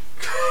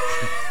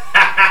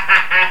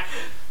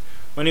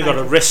when you got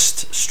a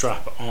wrist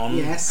strap on,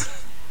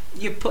 yes,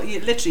 you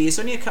literally, it's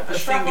only a couple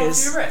of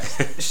fingers. Your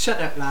wrist.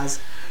 Shut up, Laz.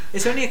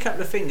 It's only a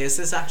couple of fingers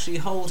that's actually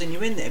holding you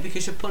in there,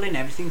 because you're pulling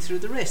everything through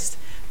the wrist.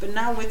 But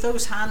now with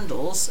those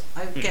handles,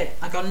 I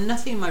got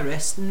nothing in my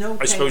wrist, no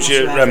pain. I suppose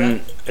whatsoever.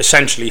 you're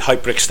essentially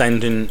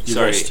hyperextending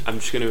your wrist. I'm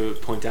just going to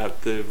point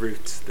out the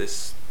route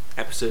this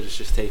episode has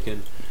just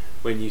taken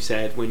when you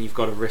said when you've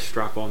got a wrist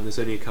strap on, there's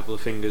only a couple of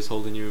fingers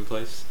holding you in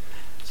place.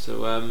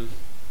 So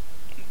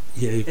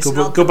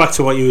go back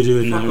to what you were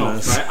doing now. Right?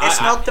 It's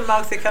not the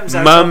mouth that comes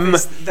out. Mum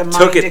it's the mind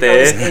took it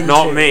goes there, into.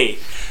 not me.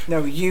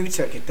 No, you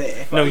took it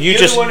there. No, you're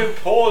just the one who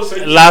paused.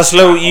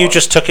 Laszlo, you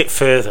just took it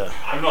further.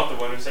 I'm not the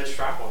one who said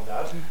strap on,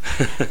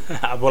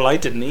 Dad. Well, I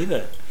didn't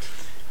either.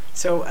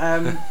 So,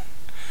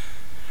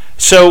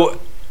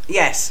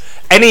 yes.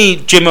 Any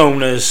gym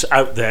owners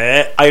out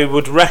there, I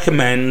would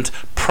recommend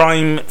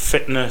Prime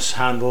Fitness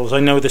handles. I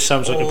know this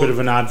sounds like a bit of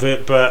an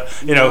advert, but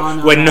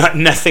we're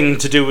nothing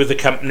to do with the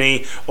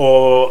company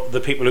or the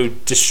people who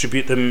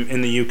distribute them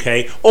in the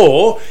UK.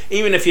 Or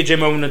even if your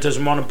gym owner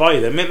doesn't want to buy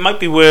them, it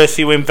might be worth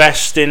you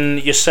invest in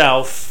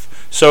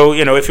yourself. So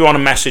if you want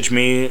to message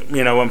me,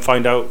 and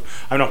find out,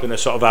 I'm not going to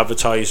sort of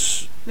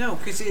advertise. No,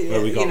 because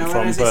where we got them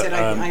from, as I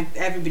said,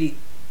 everybody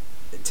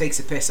takes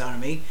a piss out of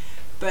me,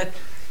 but.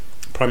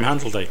 Prime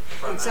Handle Day.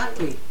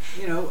 Exactly.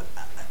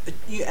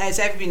 As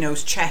everybody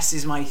knows, chess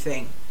is my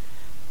thing.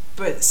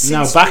 But since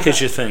now back is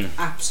your thing.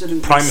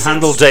 Absolutely. Prime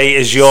Handle Day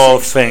is your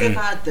thing. We've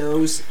had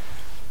those,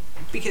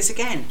 because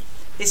again,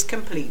 it's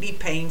completely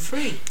pain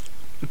free.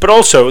 But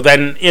also,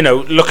 then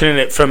looking at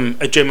it from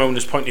a gym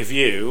owner's point of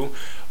view,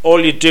 all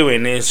you're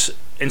doing is,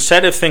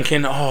 instead of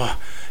thinking,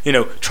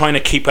 trying to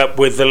keep up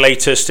with the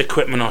latest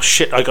equipment,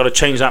 shit, I got to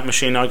change that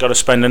machine, I got to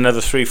spend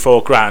another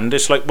 3-4 grand.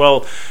 It's like,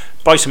 well,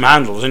 buy some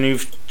handles and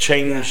you've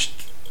changed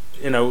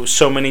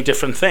so many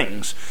different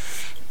things,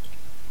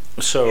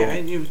 so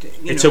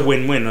it's a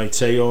win-win, I'd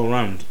say, all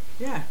around.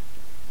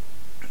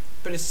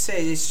 But as I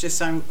say, it's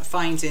just I'm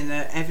finding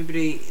that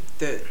everybody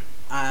that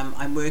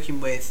I'm working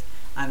with,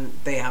 and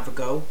they have a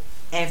go,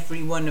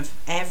 every one of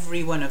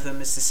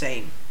them is the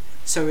same.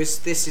 So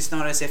this is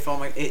not as if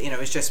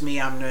it's just me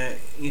having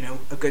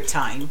a good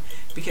time,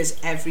 because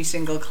every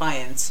single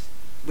client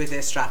with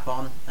their strap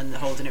on and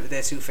holding it with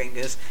their 2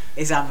 fingers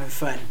is having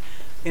fun,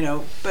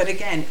 but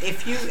again,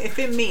 if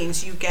it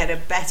means you get a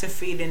better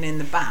feeling in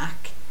the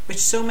back, which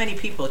so many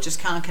people just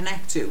can't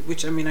connect to,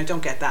 which I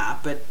don't get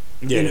that, but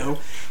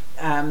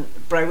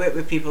but I work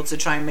with people to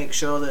try and make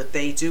sure that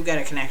they do get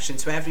a connection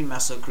to every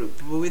muscle group.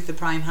 But with the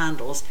Prime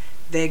handles,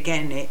 they're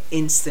getting it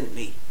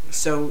instantly,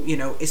 so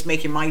it's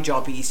making my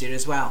job easier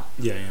as well.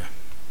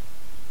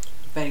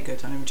 Very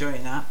good. I'm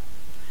enjoying that.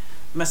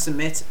 Must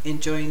admit,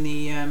 enjoying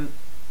the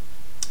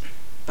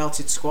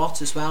belted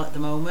squat as well at the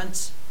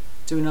moment,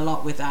 doing a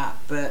lot with that,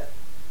 but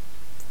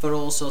for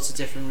all sorts of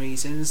different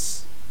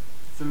reasons.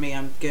 For me,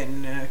 I'm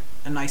getting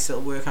a nice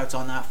little workout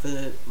on that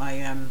for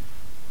my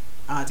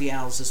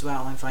RDLs as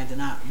well. I'm finding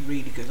that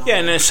really good on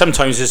and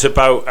sometimes it's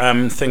about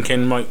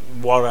thinking, like,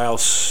 what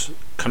else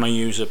can I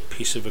use a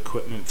piece of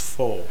equipment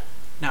for?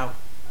 Now,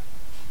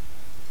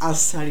 I'll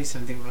tell you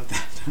something about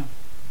that now.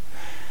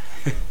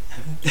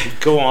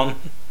 Go on.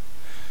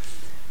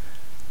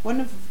 One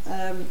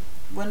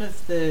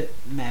of the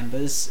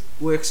members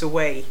works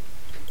away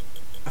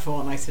a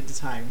fortnight at a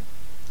time.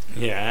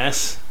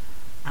 Yes.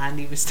 And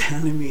he was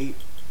telling me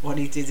what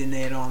he did in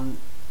there on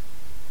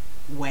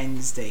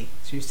Wednesday.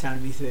 So he was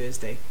telling me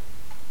Thursday.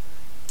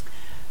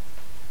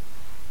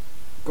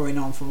 Going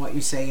on from what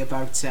you say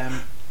about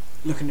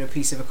looking at a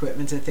piece of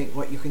equipment and think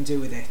what you can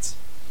do with it.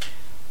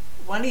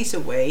 When he's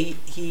away,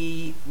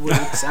 he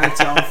works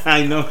out of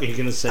I know what you're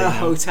going to say a now.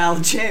 hotel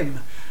gym.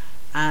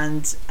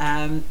 And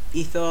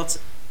he thought,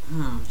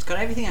 it's got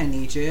everything I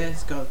need here.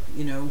 It's got,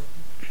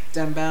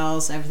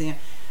 dumbbells, everything,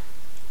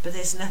 but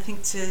there's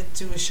nothing to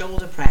do a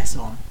shoulder press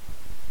on.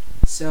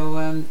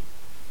 So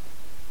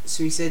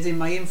so he said, in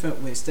my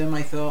infinite wisdom,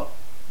 I thought,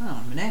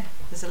 oh, a minute,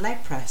 there's a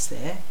leg press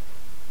there.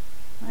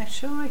 I'm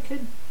sure I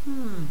could.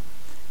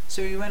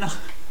 So he went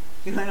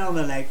on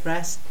the leg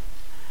press,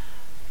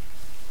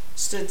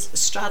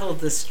 straddled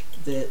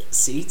the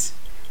seat,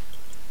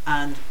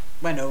 and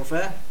went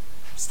over,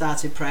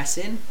 started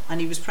pressing, and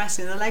he was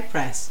pressing the leg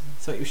press.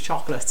 Thought he was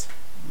chocolate.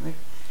 Right?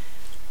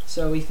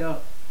 So he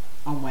thought,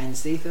 on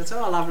Wednesday, he thought,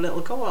 oh, I'll have a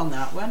little go on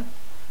that one.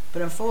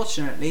 But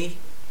unfortunately,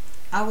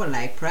 our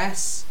leg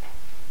press,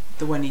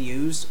 the one he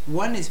used,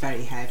 one is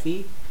very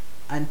heavy,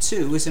 and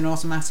two is an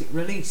automatic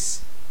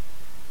release.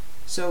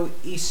 So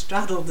he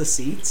straddled the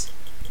seat,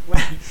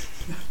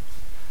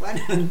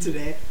 went under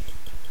it,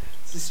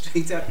 just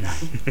straight up now,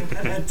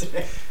 went under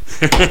it.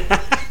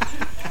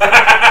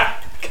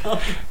 Come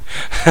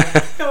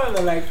on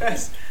the leg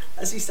press.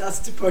 As he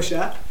started to push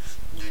up,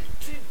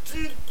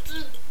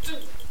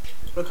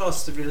 but of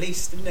course the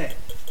release, didn't it?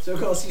 So of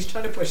course he's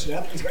trying to push it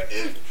up, he's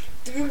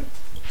going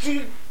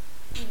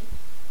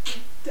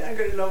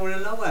going lower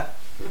and lower.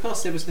 But of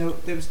course there was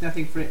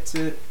nothing for it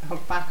to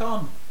hook back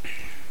on.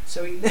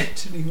 So he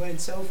literally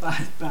went so far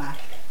back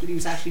that he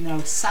was actually now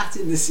sat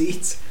in the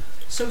seat.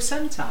 So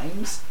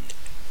sometimes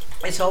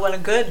it's all well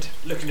and good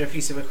looking at a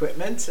piece of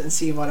equipment and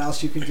seeing what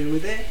else you can do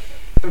with it,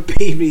 but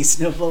be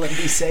reasonable and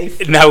be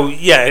safe. No,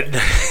 yeah.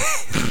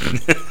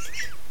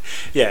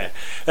 Yeah,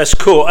 that's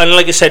cool. And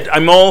like I said,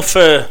 I'm all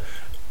for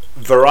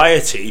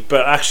variety,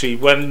 but actually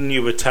when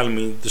you were telling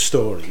me the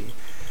story,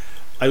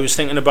 I was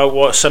thinking about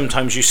what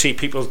sometimes you see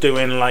people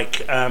doing,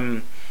 like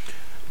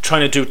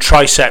trying to do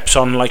triceps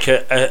on like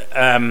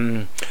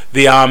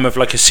the arm of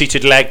like a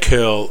seated leg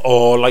curl,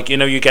 or like, you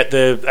know, you get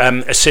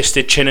the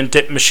assisted chin and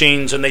dip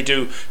machines and they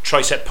do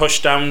tricep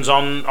push downs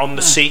on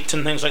the seat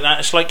and things like that.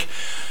 It's like,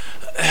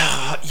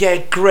 yeah,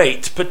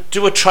 great, but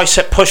do a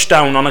tricep push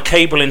down on a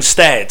cable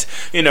instead.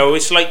 You know,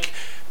 it's like,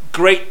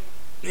 great,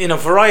 you know,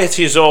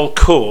 variety is all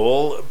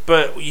cool,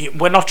 but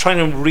we're not trying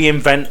to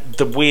reinvent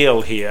the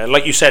wheel here.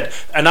 Like you said,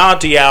 an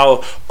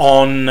RDL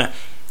on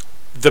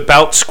the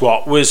belt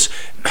squat was,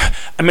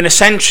 I mean,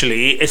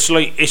 essentially it's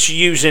like it's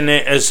using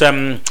it as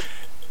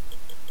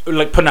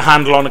like putting a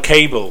handle on a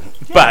cable,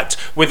 but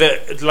with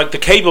like the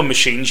cable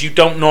machines, you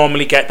don't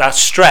normally get that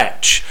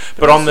stretch.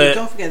 But on the,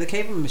 don't forget, the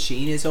cable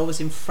machine is always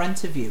in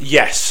front of you.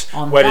 Yes,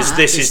 whereas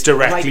this is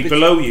directly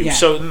below you. Yeah.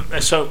 So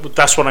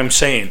that's what I'm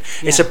saying.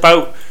 Yeah. It's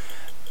about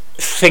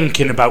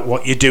thinking about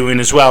what you're doing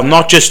as well,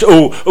 not just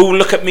oh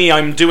look at me,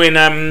 I'm doing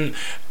a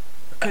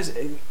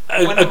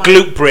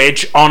glute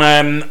bridge on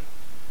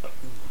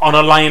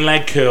a lying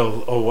leg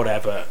curl or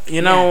whatever,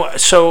 you know. Yeah.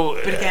 So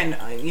but again,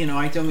 you know,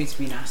 I don't mean to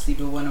be nasty,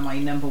 but one of my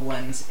number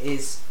ones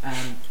is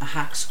a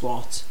hack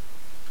squat,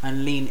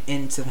 and lean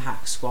into the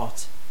hack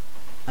squat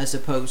as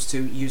opposed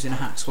to using a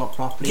hack squat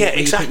properly. Yeah,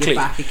 exactly. You put your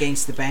back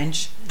against the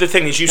bench. The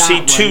thing is, you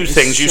see two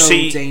things. You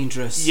see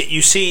dangerous.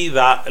 You see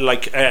that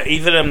like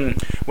either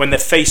when they're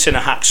facing a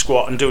hack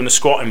squat and doing a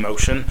squatting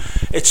motion,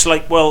 it's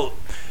like, well,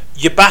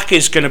 your back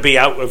is going to be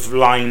out of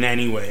line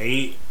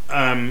anyway.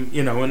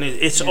 You know, and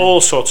it's all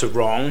sorts of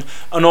wrong.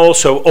 And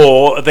also,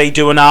 or they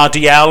do an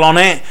RDL on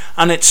it,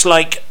 and it's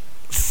like,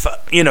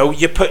 you know,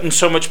 you're putting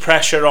so much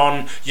pressure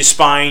on your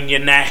spine, your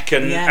neck,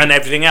 and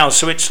everything else.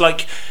 So it's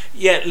like,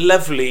 yeah,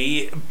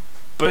 lovely,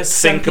 but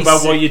think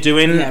about what you're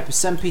doing. Yeah, but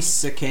some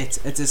pieces of kit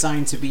are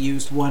designed to be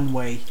used one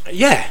way.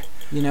 Yeah.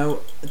 You know,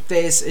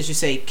 there's, as you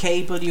say,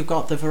 cable, you've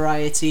got the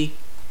variety.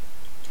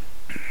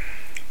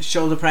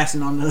 Shoulder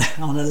pressing on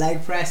a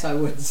leg press, I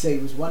wouldn't say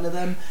was one of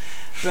them.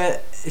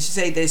 But as you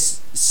say,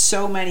 there's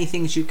so many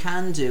things you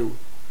can do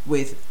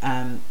with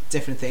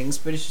different things.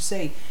 But as you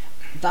say,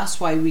 that's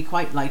why we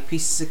quite like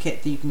pieces of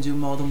kit that you can do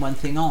more than one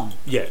thing on.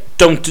 Yeah,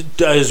 don't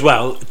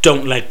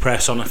leg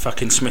press on a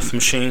fucking Smith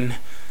machine.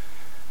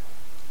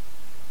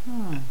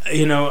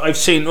 You know, I've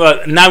seen, well,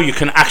 now you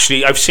can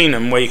actually, I've seen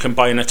them where you can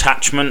buy an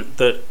attachment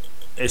that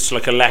it's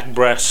like a leg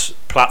press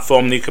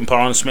platform that you can put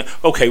on a Smith.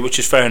 Okay, which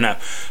is fair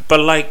enough. But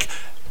like,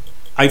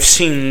 I've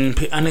seen,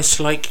 and it's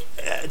like,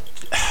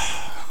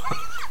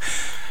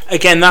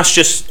 again, that's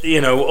just,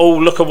 you know, oh,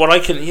 look at what I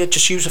can,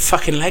 just use a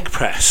fucking leg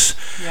press.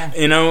 Yeah.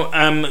 You know,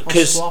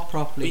 because squat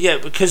properly. Yeah,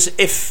 because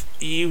if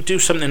you do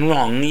something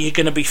wrong, you're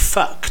going to be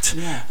fucked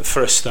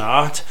for a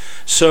start.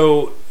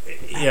 So,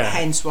 yeah.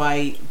 Hence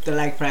why the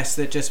leg press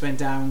that just went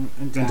down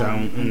and down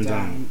and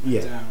down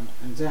and down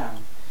and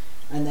down.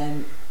 And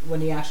then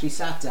when he actually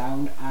sat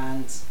down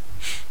and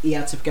he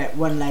had to get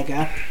one leg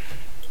up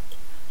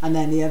and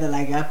then the other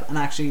leg up and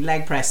actually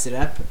leg pressed it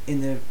up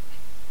in the,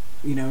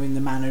 you know, in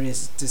the manner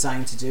it's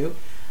designed to do,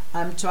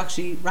 to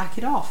actually rack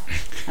it off.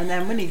 And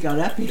then when he got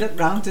up, he looked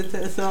round and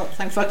thought,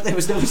 thank fuck there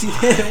was nobody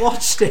there that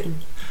watched him.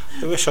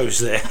 I wish I was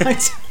there.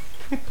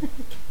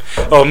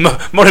 Oh,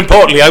 more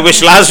importantly, I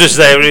wish Laz was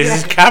there with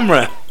his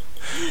camera.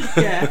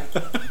 Yeah.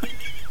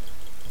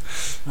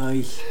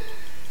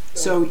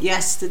 So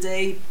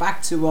yesterday,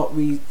 back to what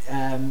we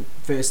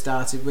first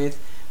started with,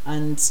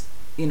 and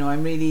you know,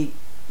 I'm really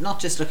not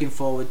just looking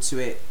forward to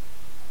it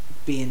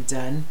being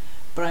done,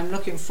 but I'm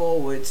looking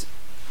forward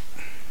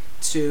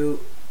to,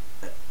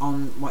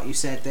 on what you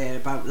said there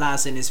about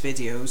Laz in his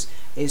videos,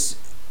 is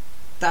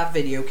that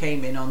video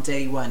came in on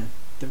day one,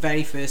 the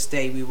very first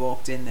day we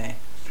walked in there,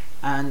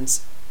 and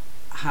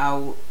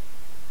how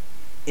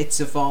it's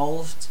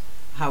evolved,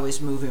 how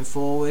it's moving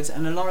forward.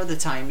 And a lot of the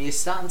time you're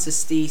starting to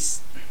see,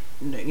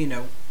 you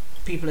know,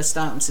 people are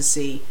starting to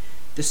see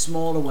the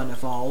smaller one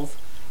evolve,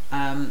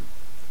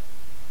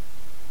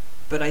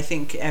 but I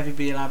think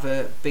everybody will have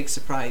a big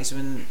surprise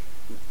when,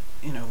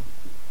 you know,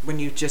 when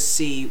you just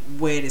see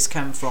where it's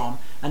come from.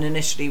 And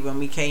initially when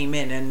we came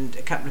in, and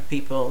a couple of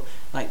people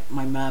like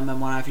my mum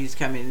and what have you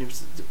come in, it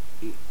was,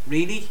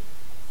 really?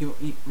 You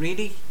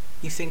really?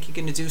 You think you're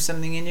going to do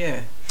something in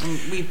here? And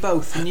we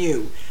both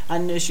knew.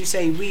 And as you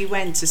say, we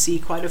went to see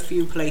quite a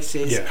few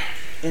places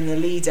in the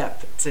lead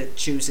up to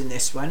choosing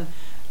this one,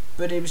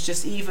 but it was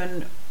just,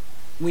 even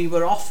we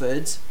were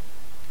offered,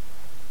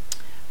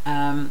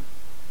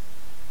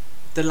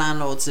 the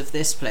landlords of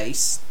this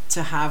place,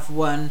 to have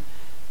one,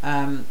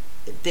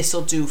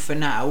 this'll do for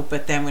now,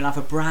 but then we'll have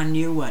a brand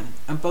new one.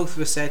 And both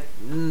of us said,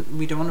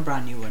 we don't want a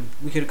brand new one.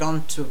 We could have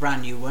gone to a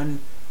brand new one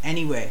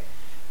anywhere,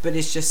 but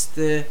it's just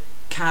the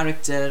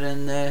character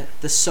and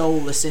the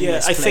soul that's in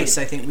this place.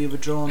 I think we were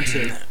drawn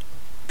to.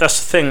 That's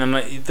the thing, and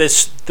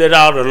there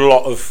are a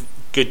lot of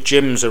good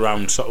gyms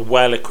around, sort of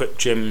well-equipped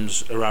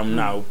gyms around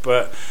now,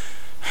 but,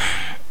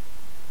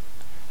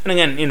 and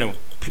again, you know,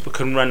 people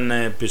can run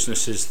their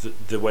businesses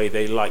the way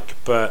they like,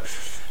 but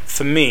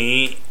for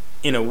me,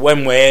 you know,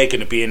 when we're going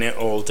to be in it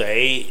all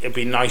day, it'd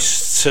be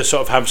nice to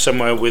sort of have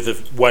somewhere with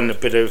a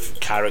bit of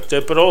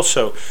character, but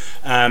also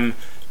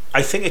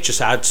I think it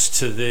just adds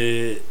to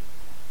the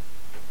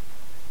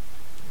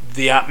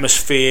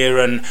atmosphere.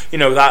 And you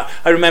know, that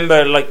I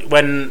remember, like,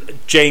 when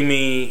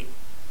Jamie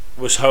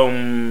was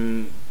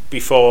home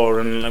before,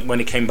 and like, when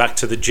he came back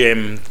to the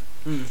gym,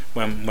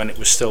 when it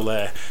was still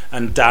there,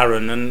 and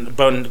Darren,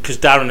 because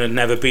Darren had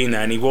never been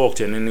there, and he walked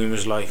in and he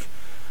was like,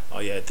 oh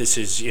yeah, this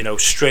is, you know,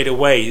 straight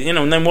away, you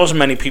know, and there wasn't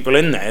many people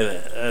in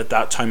there at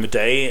that time of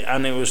day,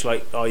 and it was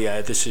like, oh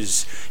yeah, this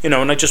is, you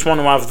know, and I just want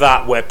to have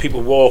that where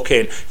people walk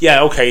in,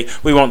 yeah, okay,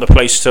 we want the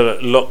place to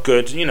look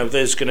good, you know,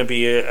 there's going to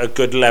be a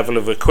good level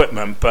of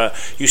equipment, but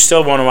you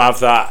still want to have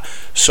that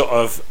sort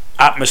of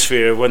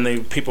atmosphere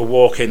when people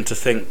walk in to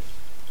think,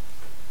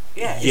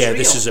 yeah,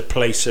 this is a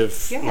place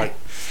of like,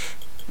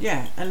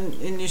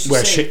 and you should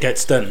where say, shit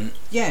gets done.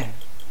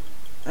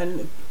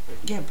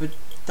 But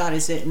that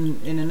is it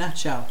in a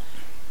nutshell.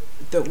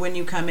 That when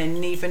you come in,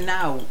 and even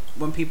now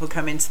when people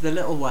come into the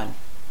little one,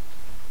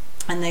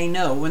 and they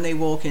know when they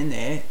walk in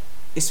there,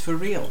 it's for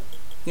real.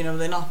 You know,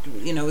 they're not,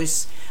 you know,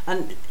 it's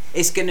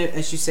gonna,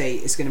 as you say,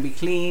 it's gonna be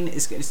clean.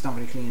 It's not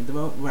very clean at the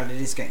moment. Well, it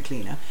is getting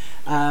cleaner.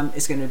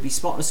 It's gonna be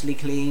spotlessly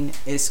clean.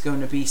 It's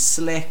gonna be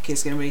slick.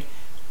 It's gonna be,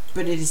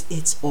 but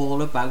it's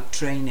all about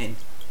training.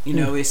 You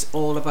know, it's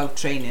all about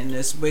training.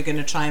 As we're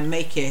gonna try and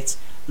make it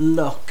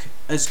look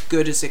as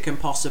good as it can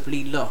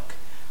possibly look.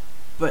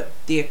 But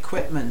the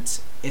equipment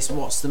is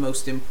what's the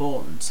most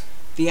important.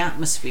 The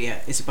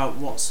atmosphere is about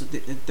what's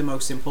the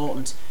most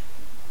important.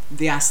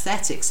 The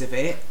aesthetics of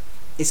it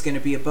is going to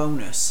be a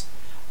bonus.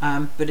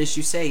 But as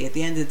you say, at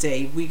the end of the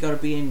day, we got to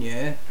be in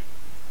here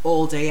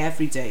all day,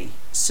 every day.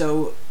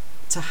 So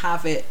to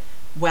have it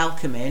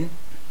welcoming,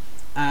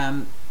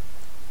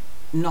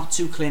 not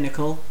too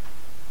clinical,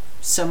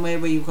 somewhere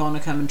where you're going to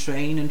come and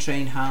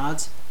train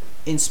hard,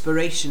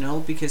 inspirational,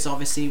 because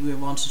obviously we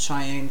want to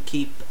try and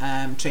keep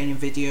training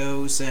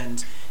videos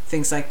and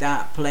things like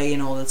that playing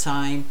all the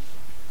time,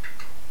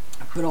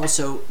 but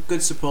also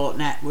good support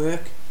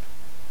network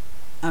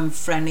and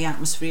friendly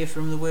atmosphere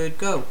from the word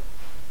go,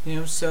 you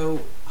know.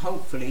 So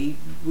hopefully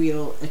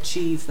we'll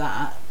achieve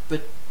that,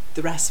 but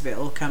the rest of it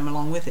will come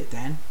along with it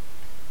then.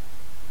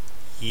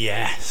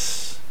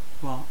 Yes.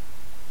 What?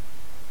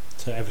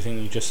 To everything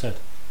you just said.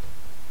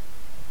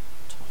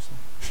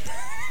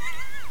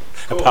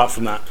 Cool. Apart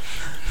from that,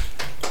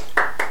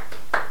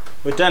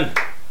 we're done.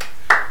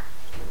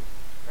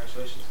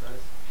 Congratulations,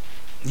 guys.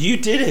 You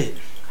did it.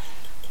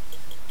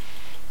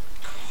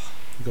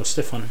 You got a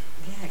stiff one.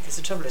 Yeah, because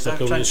the trouble is,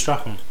 Like over your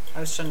strap on. I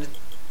was trying to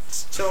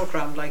talk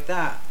around like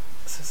that.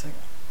 So it's like,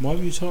 why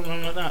were you talking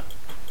around like that?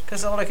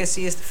 because all I can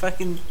see is the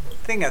fucking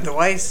thing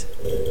otherwise.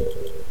 We'll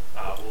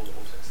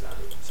fix that.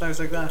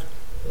 Sounds like that.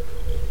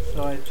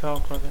 So I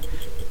talk like that.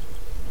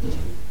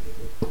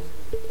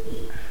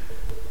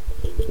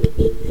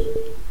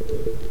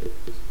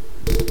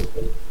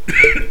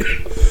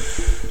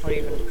 Or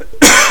even.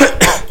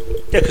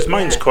 Yeah, because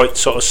mine's quite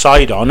sort of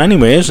side on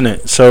anyway, isn't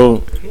it?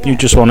 So you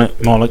just want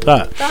it more like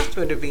that. That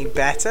would have been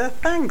better.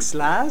 Thanks,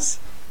 Laz.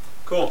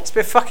 Cool. It's a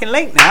bit fucking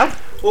late now.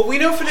 Well, we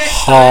know for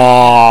next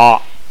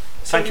time.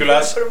 Thank you,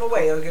 Laz. Laz. Put them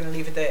away, or are we going to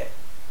leave it there?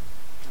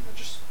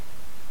 Just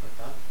like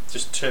that.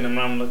 Just turn them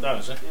around like that,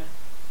 is it? Yeah.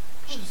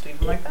 Just leave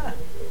them like that.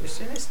 You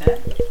see this now?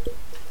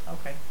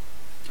 Okay.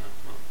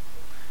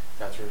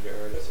 That's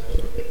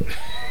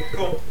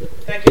Cool.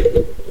 Thank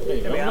you.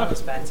 There we are.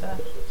 That's better.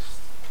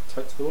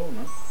 Tight to the wall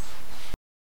now.